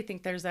don't really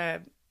think there's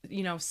a,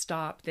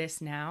 stop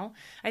this now.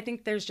 I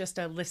think there's just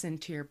a listen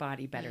to your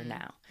body better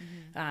now.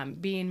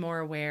 Being more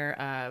aware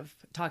of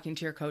talking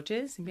to your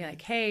coaches and be like,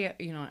 hey,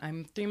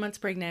 I'm 3 months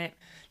pregnant.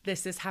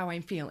 This is how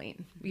I'm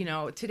feeling.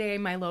 Today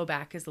my low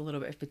back is a little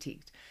bit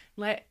fatigued.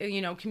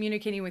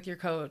 communicating with your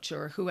coach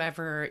or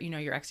whoever,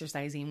 you're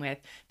exercising with,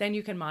 then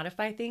you can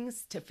modify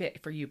things to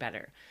fit for you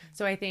better.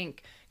 So I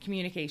think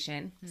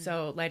communication,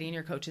 so letting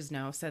your coaches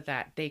know so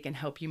that they can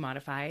help you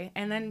modify,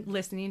 and then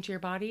listening to your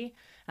body,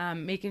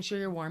 making sure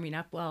you're warming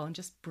up well and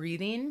just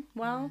breathing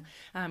well,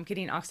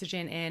 getting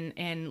oxygen in,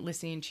 and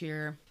listening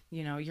to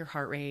your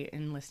heart rate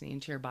and listening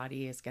to your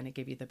body is going to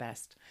give you the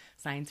best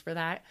signs for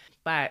that.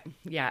 But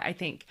yeah, I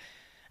think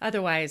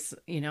otherwise,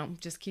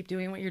 just keep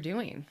doing what you're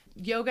doing.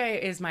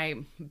 Yoga is my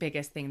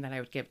biggest thing that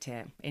I would give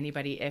to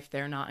anybody if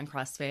they're not in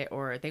CrossFit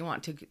or they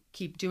want to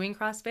keep doing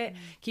CrossFit.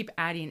 Keep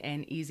adding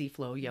in easy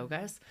flow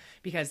yogas,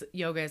 because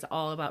yoga is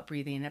all about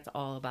breathing. It's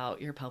all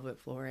about your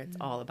pelvic floor. It's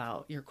all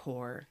about your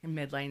core and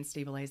midline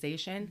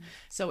stabilization.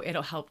 So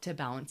it'll help to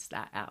balance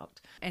that out.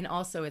 And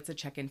also it's a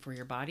check-in for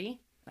your body.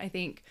 I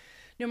think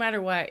no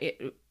matter what,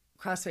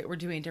 CrossFit, we're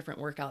doing different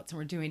workouts and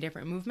we're doing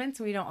different movements.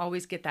 And we don't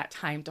always get that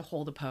time to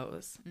hold a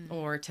pose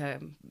or to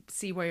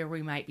see where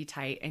we might be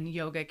tight. And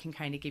yoga can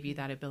kind of give you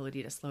that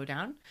ability to slow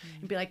down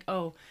and be like,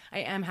 oh, I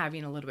am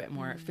having a little bit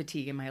more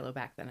fatigue in my low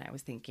back than I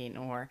was thinking.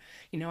 Or,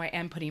 I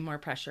am putting more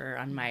pressure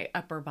on my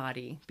upper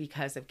body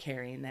because of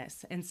carrying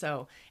this. And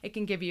so it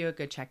can give you a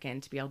good check-in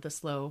to be able to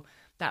slow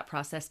that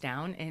process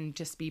down and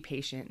just be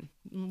patient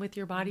with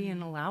your body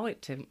and allow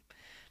it to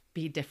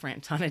be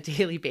different on a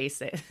daily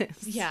basis.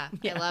 Yeah.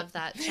 I love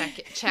that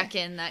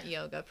check-in that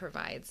yoga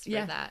provides for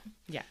that.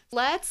 Yeah.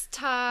 Let's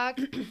talk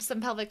some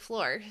pelvic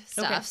floor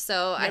stuff. Okay.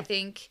 So I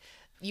think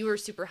you were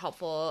super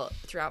helpful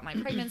throughout my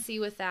pregnancy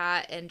with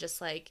that, and just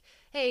like,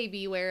 hey,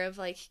 be aware of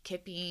like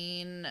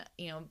kipping,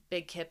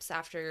 big kips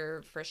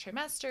after first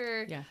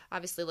trimester. Yeah.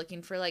 Obviously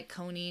looking for like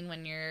coning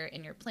when you're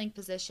in your plank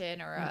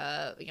position or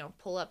a,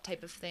 pull up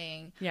type of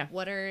thing. Yeah.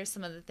 What are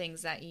some of the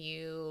things that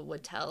you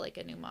would tell like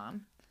a new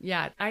mom?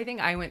 Yeah, I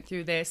think I went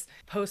through this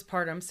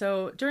postpartum.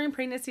 So during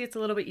pregnancy, it's a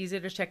little bit easier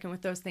to check in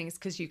with those things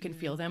because you can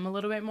feel them a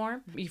little bit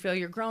more. You feel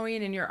you're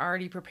growing and you're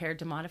already prepared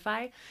to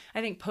modify. I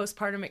think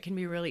postpartum, it can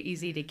be really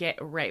easy to get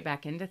right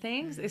back into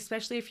things,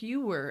 especially if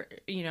you were,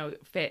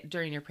 fit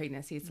during your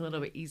pregnancy. It's a little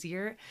bit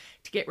easier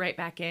to get right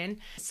back in.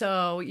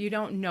 So you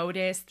don't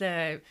notice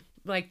the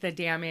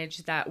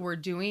damage that we're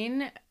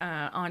doing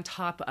on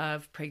top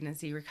of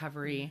pregnancy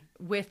recovery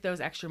with those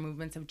extra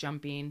movements of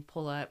jumping,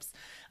 pull-ups,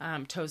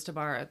 toes to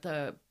bar,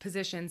 the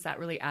positions that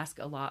really ask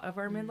a lot of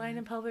our midline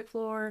and pelvic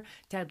floor,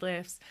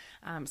 deadlifts,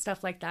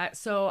 stuff like that.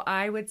 So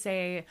I would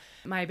say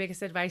my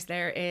biggest advice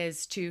there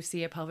is to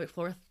see a pelvic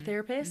floor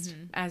therapist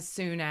as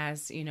soon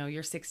as,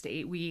 you're 6 to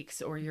 8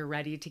 weeks or you're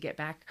ready to get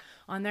back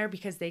on there,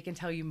 because they can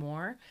tell you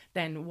more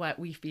than what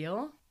we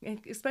feel.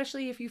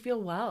 Especially if you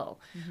feel well.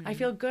 I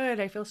feel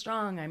good. I feel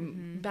strong.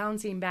 I'm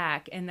bouncing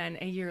back. And then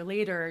a year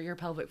later, your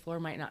pelvic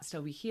floor might not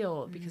still be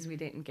healed because we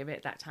didn't give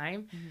it that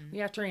time. You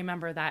have to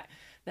remember that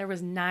there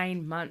was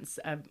 9 months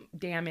of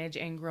damage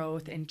and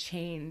growth and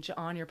change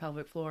on your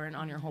pelvic floor and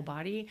on your whole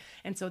body.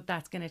 And so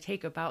that's going to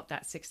take about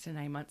that 6 to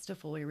 9 months to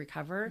fully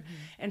recover.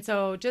 And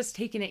so just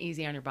taking it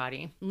easy on your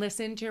body.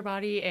 Listen to your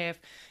body if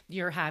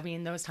you're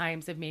having those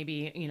times of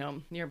maybe,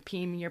 you're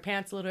peeing your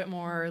pants a little bit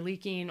more, or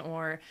leaking,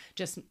 or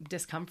just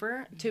discomfort,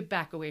 to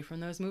back away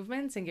from those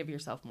movements and give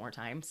yourself more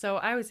time. So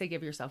I would say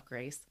give yourself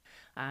grace.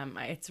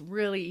 It's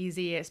really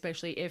easy,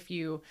 especially if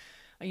you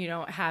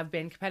have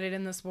been competitive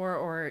in the sport,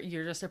 or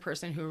you're just a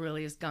person who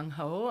really is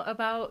gung-ho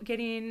about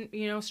getting,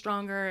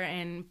 stronger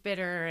and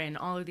fitter and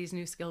all of these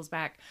new skills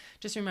back.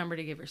 Just remember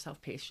to give yourself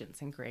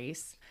patience and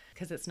grace,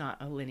 because it's not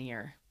a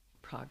linear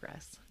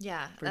progress.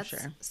 Yeah, that's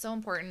so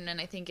important. And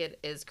I think it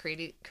is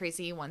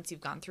crazy once you've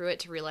gone through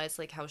it to realize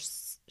like how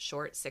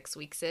short 6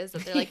 weeks is,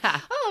 that they're like,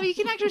 oh, you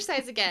can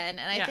exercise again.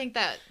 And I think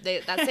that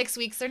that 6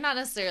 weeks, they're not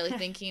necessarily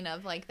thinking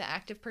of like the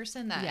active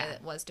person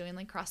that was doing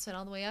like CrossFit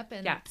all the way up.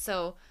 And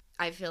so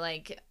I feel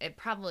like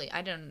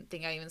I don't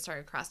think I even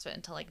started CrossFit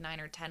until like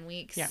 9 or 10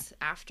 weeks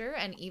after.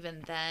 And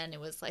even then it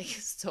was like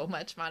so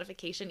much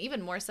modification,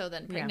 even more so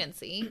than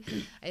pregnancy,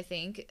 I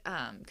think.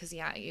 Cause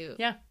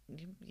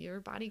your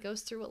body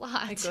goes through a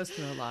lot. It goes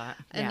through a lot.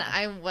 And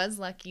I was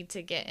lucky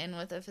to get in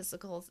with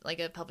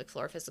a pelvic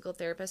floor physical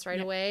therapist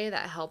right away.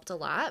 That helped a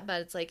lot, but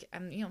it's like,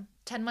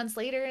 10 months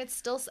later, it's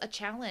still a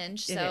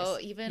challenge. So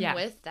even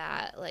with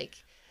that,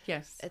 like,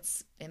 yes,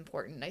 it's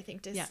important, I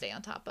think, to stay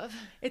on top of.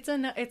 It's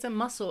a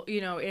muscle,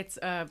 it's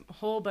a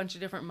whole bunch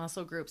of different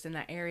muscle groups in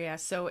that area.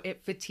 So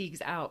it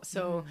fatigues out.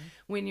 So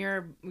when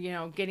you're,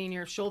 getting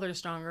your shoulders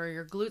stronger,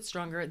 your glutes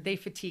stronger, they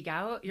fatigue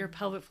out. Your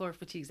pelvic floor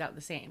fatigues out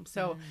the same.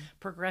 So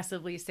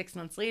progressively 6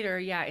 months later,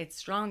 it's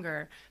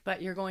stronger,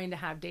 but you're going to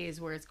have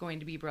days where it's going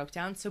to be broke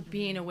down. So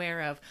being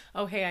aware of,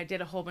 oh, hey, I did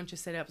a whole bunch of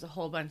sit-ups, a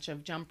whole bunch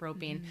of jump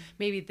roping.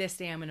 Maybe this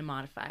day I'm going to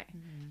modify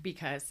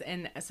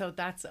and so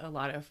that's a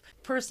lot of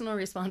personal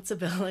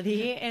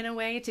responsibility in a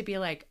way, to be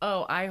like,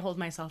 oh, I hold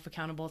myself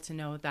accountable to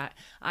know that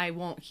I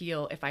won't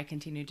heal if I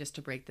continue just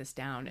to break this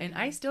down. And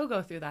I still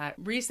go through that.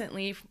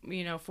 Recently,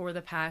 for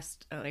the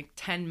past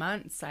 10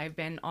 months, I've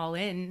been all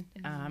in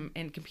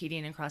and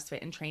competing in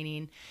CrossFit and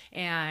training.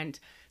 And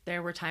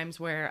there were times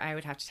where I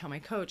would have to tell my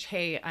coach,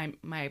 hey,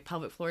 my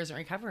pelvic floor isn't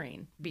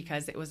recovering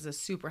because it was a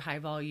super high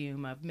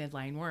volume of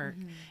midline work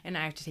and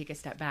I have to take a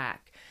step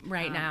back.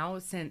 Right now,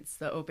 since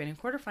the open and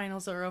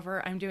quarterfinals are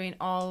over, I'm doing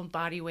all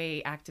body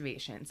weight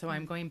activation. So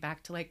I'm going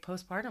back to like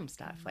postpartum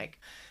stuff, like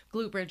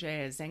glute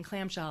bridges and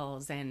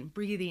clamshells and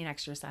breathing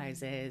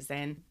exercises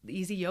and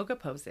easy yoga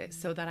poses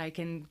so that I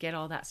can get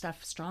all that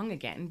stuff strong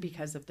again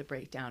because of the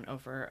breakdown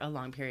over a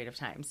long period of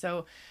time.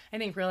 So I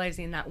think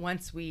realizing that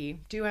once we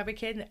do have a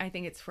kid, I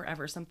think it's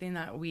forever something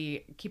that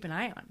we keep an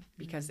eye on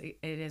because it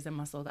is a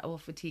muscle that will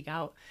fatigue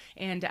out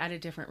and at a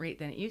different rate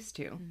than it used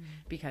to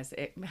because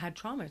it had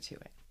trauma to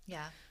it.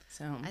 Yeah.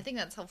 So I think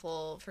that's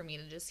helpful for me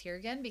to just hear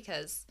again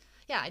because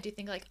I do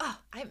think like, oh,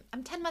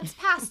 I'm 10 months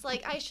past,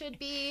 like I should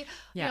be,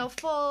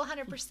 full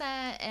 100%.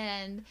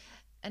 And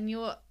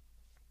you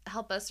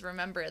help us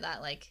remember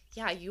that like,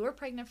 you were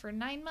pregnant for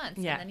 9 months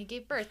and then you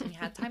gave birth and you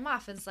had time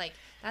off. It's like,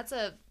 that's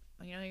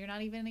you're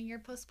not even a year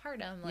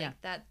postpartum like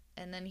that.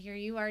 And then here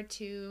you are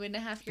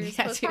 2.5 years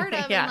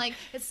postpartum and like,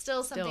 it's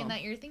still something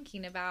that you're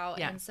thinking about.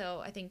 Yeah. And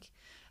so I think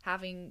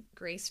having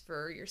grace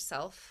for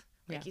yourself,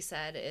 like you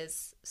said,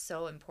 is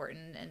so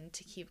important, and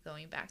to keep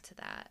going back to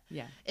that.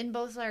 Yeah. In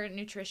both our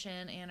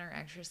nutrition and our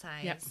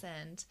exercise,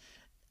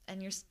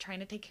 and you're trying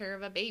to take care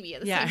of a baby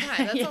at the same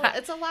time.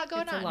 It's a lot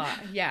going on. It's a lot.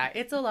 Yeah,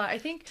 it's a lot. I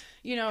think,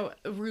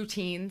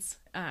 routines,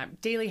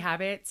 daily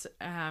habits,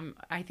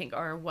 I think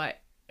are what,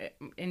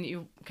 and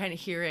you kind of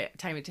hear it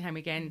time and time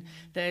again,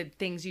 the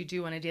things you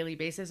do on a daily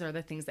basis are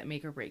the things that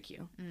make or break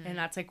you. And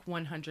that's like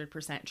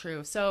 100%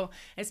 true. So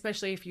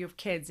especially if you have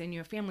kids and you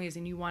have families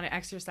and you want to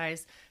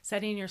exercise,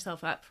 setting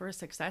yourself up for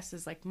success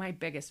is like my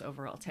biggest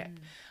overall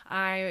tip.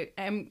 I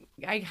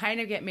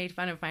kind of get made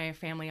fun of by my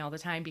family all the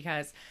time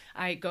because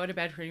I go to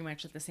bed pretty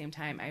much at the same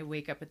time. I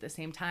wake up at the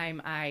same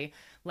time. I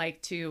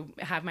like to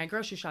have my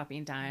grocery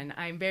shopping done.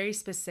 I'm very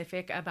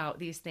specific about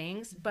these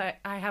things, but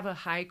I have a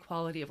high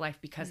quality of life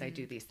because I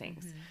do these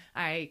things.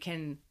 I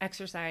can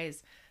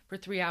exercise for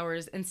 3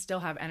 hours and still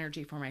have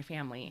energy for my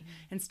family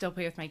and still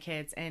play with my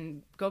kids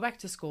and go back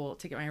to school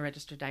to get my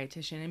registered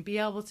dietitian and be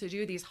able to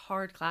do these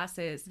hard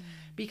classes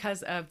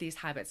because of these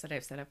habits that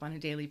I've set up on a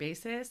daily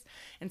basis.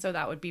 And so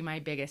that would be my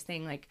biggest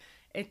thing. Like,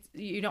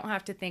 you don't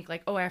have to think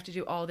like, oh, I have to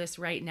do all this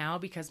right now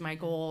because my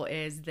goal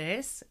is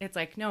this. It's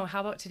like, no,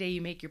 how about today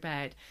you make your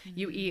bed,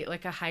 you eat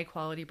like a high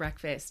quality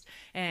breakfast,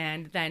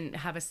 and then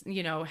have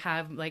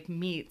have like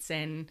meats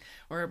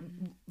or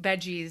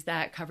veggies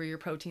that cover your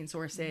protein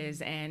sources,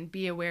 and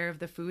be aware of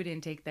the food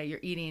intake that you're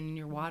eating and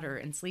your water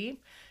and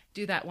sleep.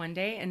 Do that one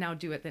day and now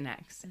do it the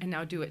next, and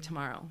now do it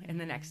tomorrow and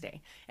the next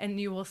day. And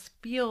you will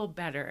feel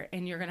better,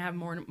 and you're going to have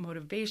more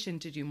motivation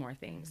to do more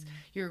things.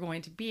 You're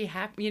going to be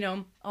happy,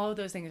 all of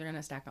those things are going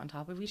to stack on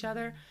top of each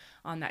other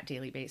on that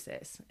daily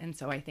basis. And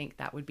so I think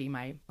that would be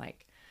my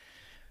like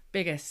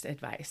biggest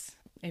advice.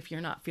 If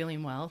you're not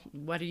feeling well,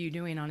 what are you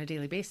doing on a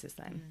daily basis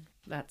then?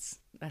 That's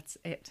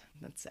it.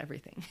 That's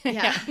everything.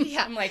 Yeah.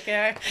 I'm like,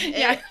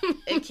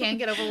 It can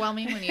get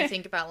overwhelming when you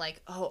think about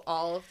like, oh,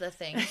 all of the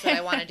things that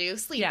I want to do,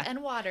 sleep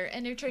and water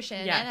and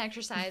nutrition and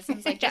exercise. And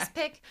it's like,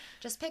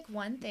 just pick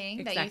one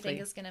thing that you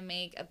think is going to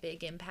make a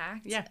big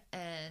impact. Yeah.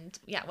 And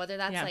whether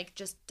that's like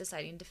just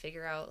deciding to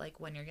figure out like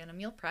when you're going to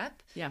meal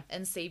prep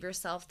and save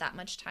yourself that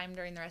much time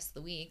during the rest of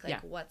the week,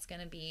 like what's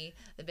going to be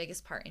the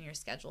biggest part in your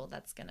schedule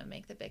that's going to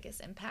make the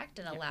biggest impact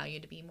and allow you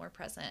to be more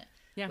present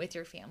with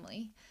your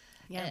family.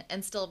 Yeah.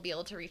 And still be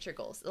able to reach your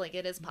goals. Like,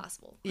 it is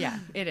possible. Yeah,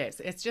 it is.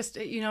 It's just,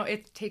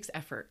 it takes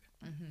effort.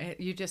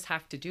 You just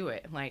have to do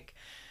it. Like,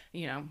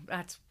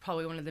 that's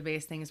probably one of the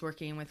biggest things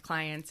working with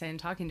clients and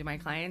talking to my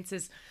clients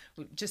is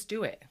just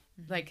do it.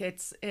 Like,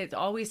 it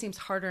always seems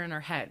harder in our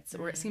heads,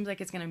 or it seems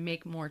like it's going to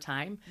make more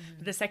time.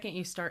 But the second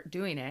you start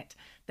doing it,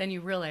 then you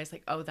realize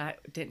like, oh,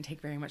 that didn't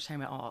take very much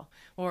time at all.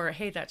 Or,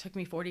 hey, that took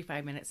me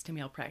 45 minutes to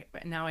meal prep,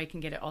 but now I can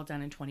get it all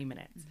done in 20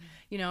 minutes.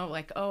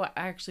 Like, oh, I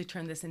actually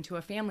turned this into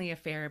a family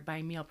affair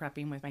by meal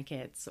prepping with my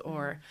kids,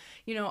 or,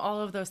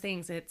 all of those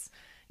things. It's,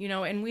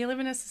 and we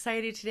live in a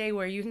society today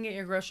where you can get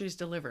your groceries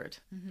delivered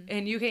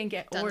and you can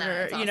get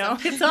order,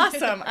 it's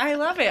awesome. I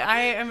love it.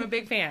 I am a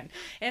big fan.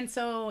 And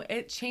so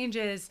it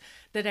changes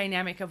the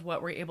dynamic of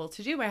what we're able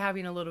to do by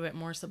having a little bit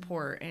more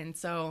support. And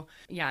so,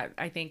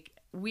 I think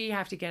we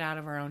have to get out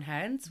of our own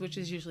heads, which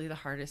is usually the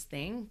hardest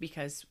thing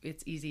because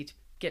it's easy to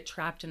get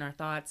trapped in our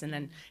thoughts, and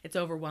then it's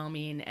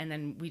overwhelming, and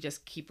then we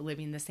just keep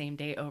living the same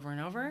day over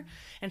and over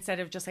instead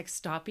of just like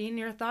stopping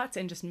your thoughts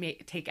and just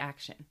take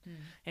action.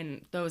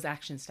 And those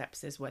action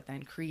steps is what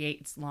then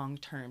creates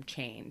long-term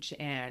change.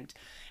 And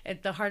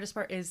the hardest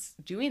part is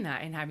doing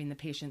that and having the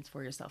patience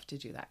for yourself to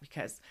do that,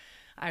 because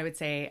I would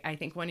say, I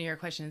think one of your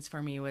questions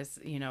for me was,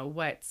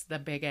 what's the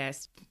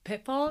biggest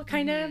pitfall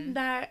kind of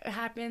that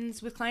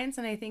happens with clients?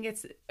 And I think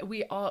it's,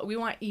 we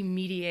want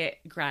immediate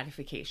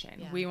gratification.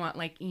 Yeah. We want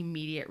like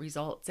immediate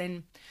results.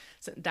 And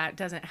so that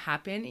doesn't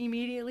happen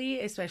immediately,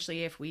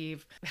 especially if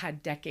we've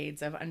had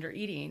decades of under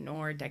eating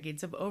or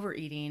decades of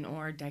overeating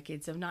or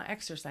decades of not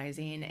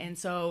exercising. And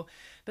so,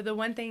 but the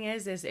one thing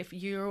is if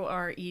you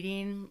are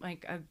eating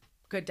like a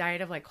good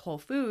diet of like whole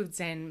foods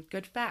and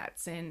good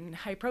fats and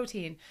high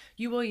protein,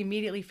 you will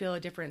immediately feel a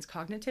difference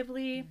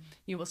cognitively.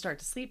 You will start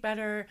to sleep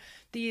better.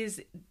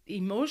 These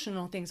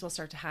emotional things will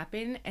start to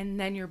happen, and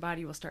then your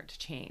body will start to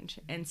change.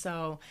 And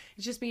so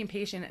it's just being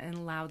patient and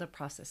allow the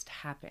process to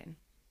happen.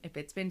 If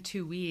it's been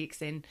 2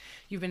 weeks and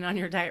you've been on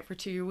your diet for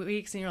 2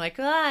 weeks and you're like,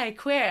 I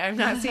quit, I'm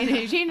not seeing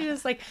any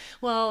changes, like,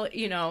 well,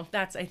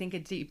 that's, I think,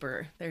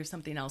 there's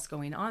something else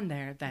going on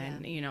there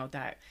than,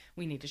 that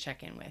we need to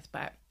check in with.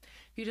 But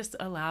if you just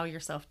allow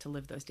yourself to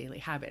live those daily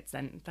habits,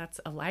 then that's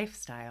a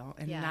lifestyle.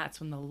 And that's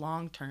when the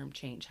long-term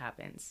change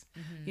happens.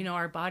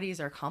 Our bodies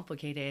are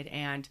complicated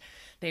and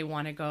they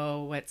want to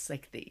go what's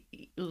like the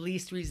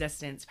least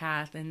resistance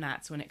path. And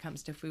that's when it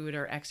comes to food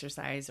or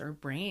exercise or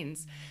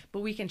brains.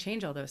 But we can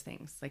change all those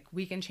things. Like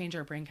we can change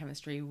our brain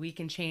chemistry. We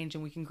can change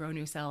and we can grow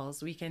new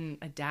cells. We can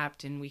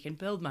adapt and we can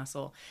build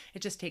muscle.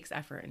 It just takes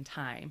effort and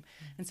time.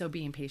 And so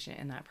being patient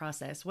in that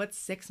process. What's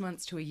 6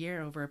 months to a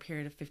year over a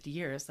period of 50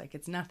 years? Like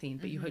it's nothing,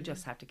 but you would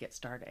just have to get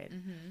started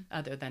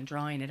other than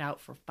drawing it out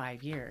for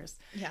 5 years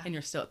and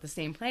you're still at the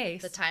same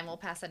place. The time will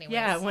pass anyways.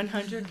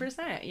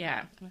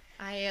 100%.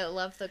 I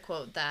love the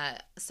quote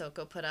that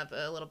Soko put up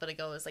a little bit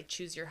ago. Is like,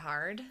 choose your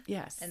hard.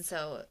 Yes. And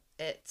so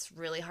it's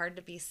really hard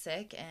to be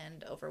sick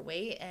and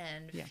overweight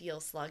and feel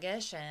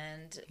sluggish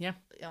and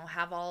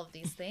have all of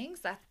these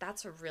things.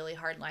 That's a really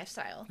hard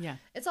lifestyle.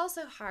 It's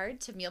also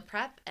hard to meal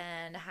prep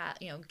and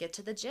get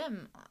to the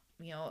gym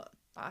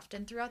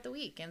often throughout the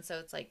week. And so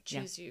it's like,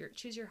 choose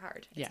your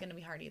hard. It's going to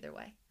be hard either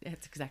way.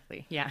 It's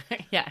exactly.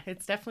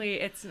 It's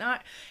definitely, it's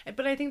not,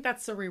 but I think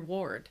that's the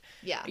reward.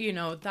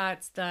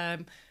 That's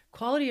the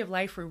quality of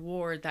life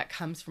reward that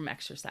comes from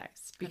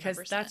exercise, because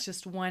 100%. That's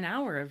just 1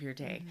 hour of your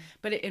day,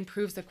 but it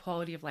improves the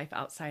quality of life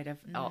outside of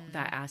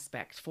that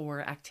aspect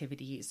for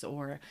activities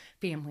or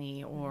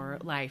family or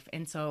life.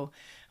 And so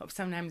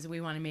sometimes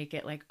we want to make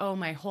it like, oh,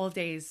 my whole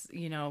day's,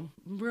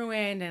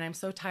 ruined and I'm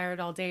so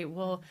tired all day.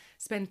 We'll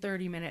spend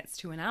 30 minutes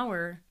to an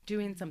hour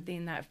doing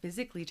something that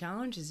physically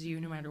challenges you,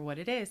 no matter what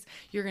it is.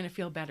 You're going to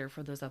feel better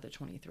for those other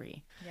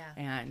 23.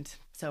 And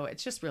so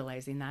it's just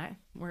realizing that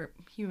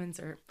humans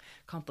are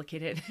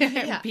complicated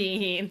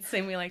beings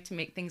and we like to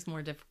make things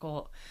more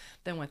difficult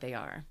than what they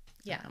are.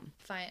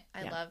 Fine.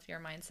 I love your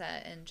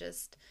mindset, and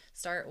just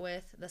start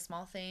with the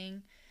small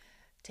thing.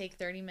 Take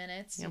 30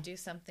 minutes to do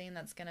something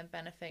that's going to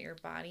benefit your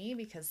body,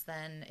 because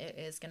then it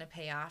is going to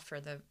pay off for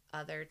the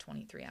other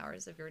 23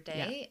 hours of your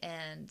day.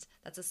 And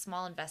that's a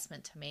small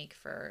investment to make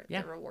for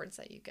the rewards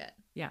that you get.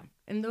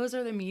 And those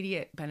are the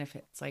immediate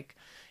benefits. Like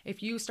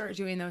if you start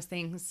doing those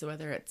things,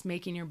 whether it's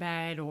making your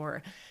bed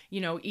or,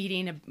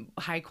 eating a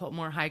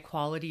more high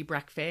quality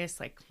breakfast,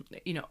 like,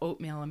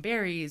 oatmeal and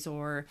berries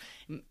or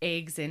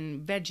eggs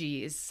and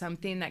veggies,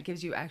 something that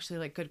gives you actually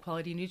like good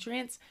quality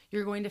nutrients,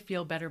 you're going to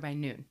feel better by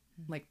noon.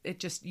 Like it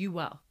just, you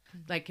will.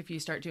 Like if you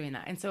start doing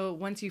that. And so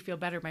once you feel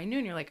better by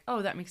noon, you're like,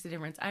 oh, that makes a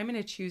difference. I'm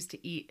going to choose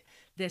to eat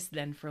this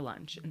then for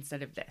lunch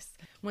instead of this.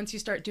 Once you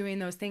start doing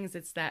those things,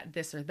 it's that,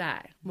 this or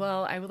that.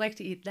 Well, I would like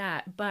to eat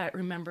that, but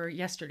remember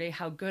yesterday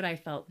how good I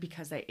felt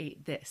because I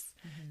ate this.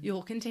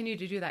 You'll continue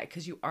to do that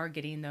because you are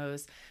getting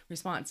those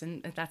response.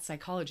 And that's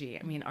psychology.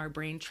 I mean, our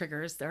brain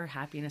triggers their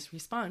happiness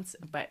response,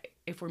 but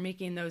if we're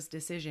making those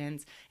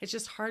decisions, it's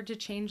just hard to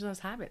change those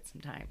habits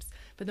sometimes.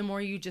 But the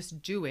more you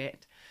just do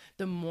it,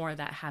 the more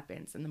that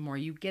happens, and the more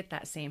you get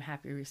that same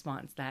happy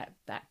response that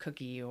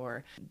cookie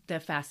or the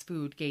fast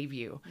food gave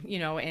you,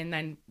 and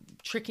then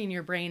tricking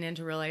your brain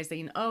into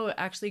realizing, oh,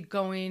 actually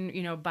going,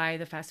 by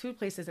the fast food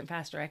place isn't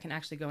faster. I can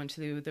actually go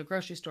into the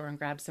grocery store and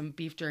grab some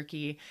beef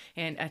jerky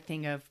and a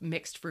thing of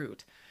mixed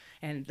fruit.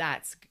 And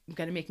that's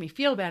going to make me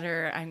feel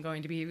better. I'm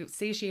going to be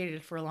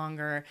satiated for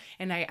longer.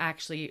 And I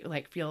actually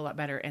feel a lot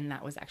better. And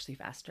that was actually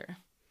faster.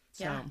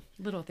 So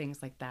little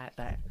things like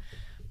that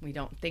we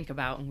don't think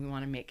about, and we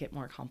want to make it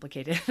more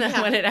complicated than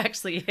what it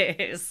actually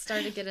is.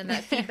 Start to get in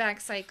that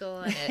feedback cycle,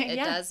 and it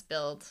does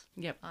build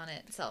on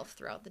itself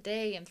throughout the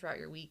day and throughout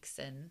your weeks.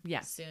 And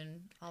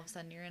soon, all of a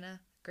sudden, you're in a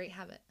great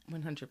habit.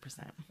 100%.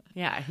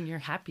 Yeah, and you're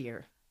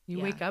happier. You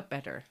wake up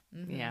better.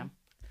 Yeah.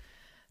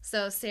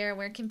 So, Sarah,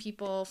 where can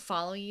people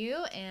follow you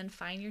and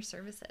find your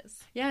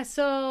services? Yeah,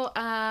 so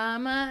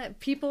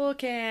people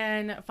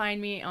can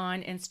find me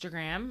on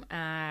Instagram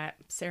at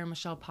Sarah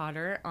Michelle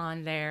Potter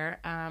on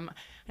there.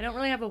 I don't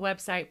really have a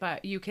website,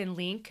 but you can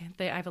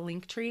I have a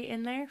link tree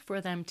in there for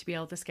them to be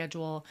able to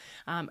schedule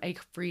a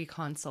free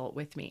consult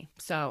with me.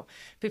 So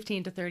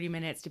 15 to 30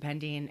 minutes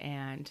depending,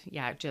 and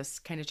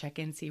just kind of check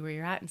in, see where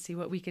you're at, and see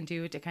what we can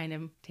do to kind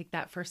of take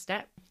that first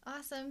step.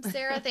 Awesome.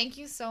 Sarah, thank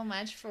you so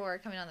much for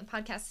coming on the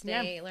podcast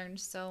today. I learned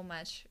so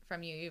much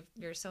from you.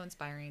 You're so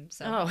inspiring.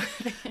 So.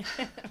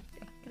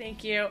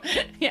 Thank you.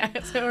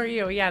 Yeah, so are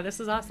you. Yeah, this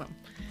is awesome.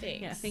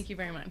 Thanks. Yeah, thank you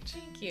very much.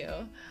 Thank you.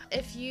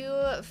 If you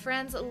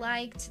friends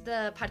liked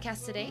the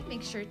podcast today,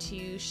 make sure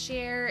to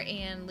share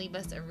and leave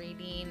us a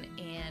rating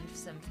and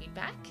some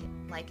feedback.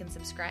 Like and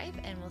subscribe,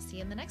 and we'll see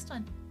you in the next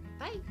one.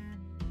 Bye.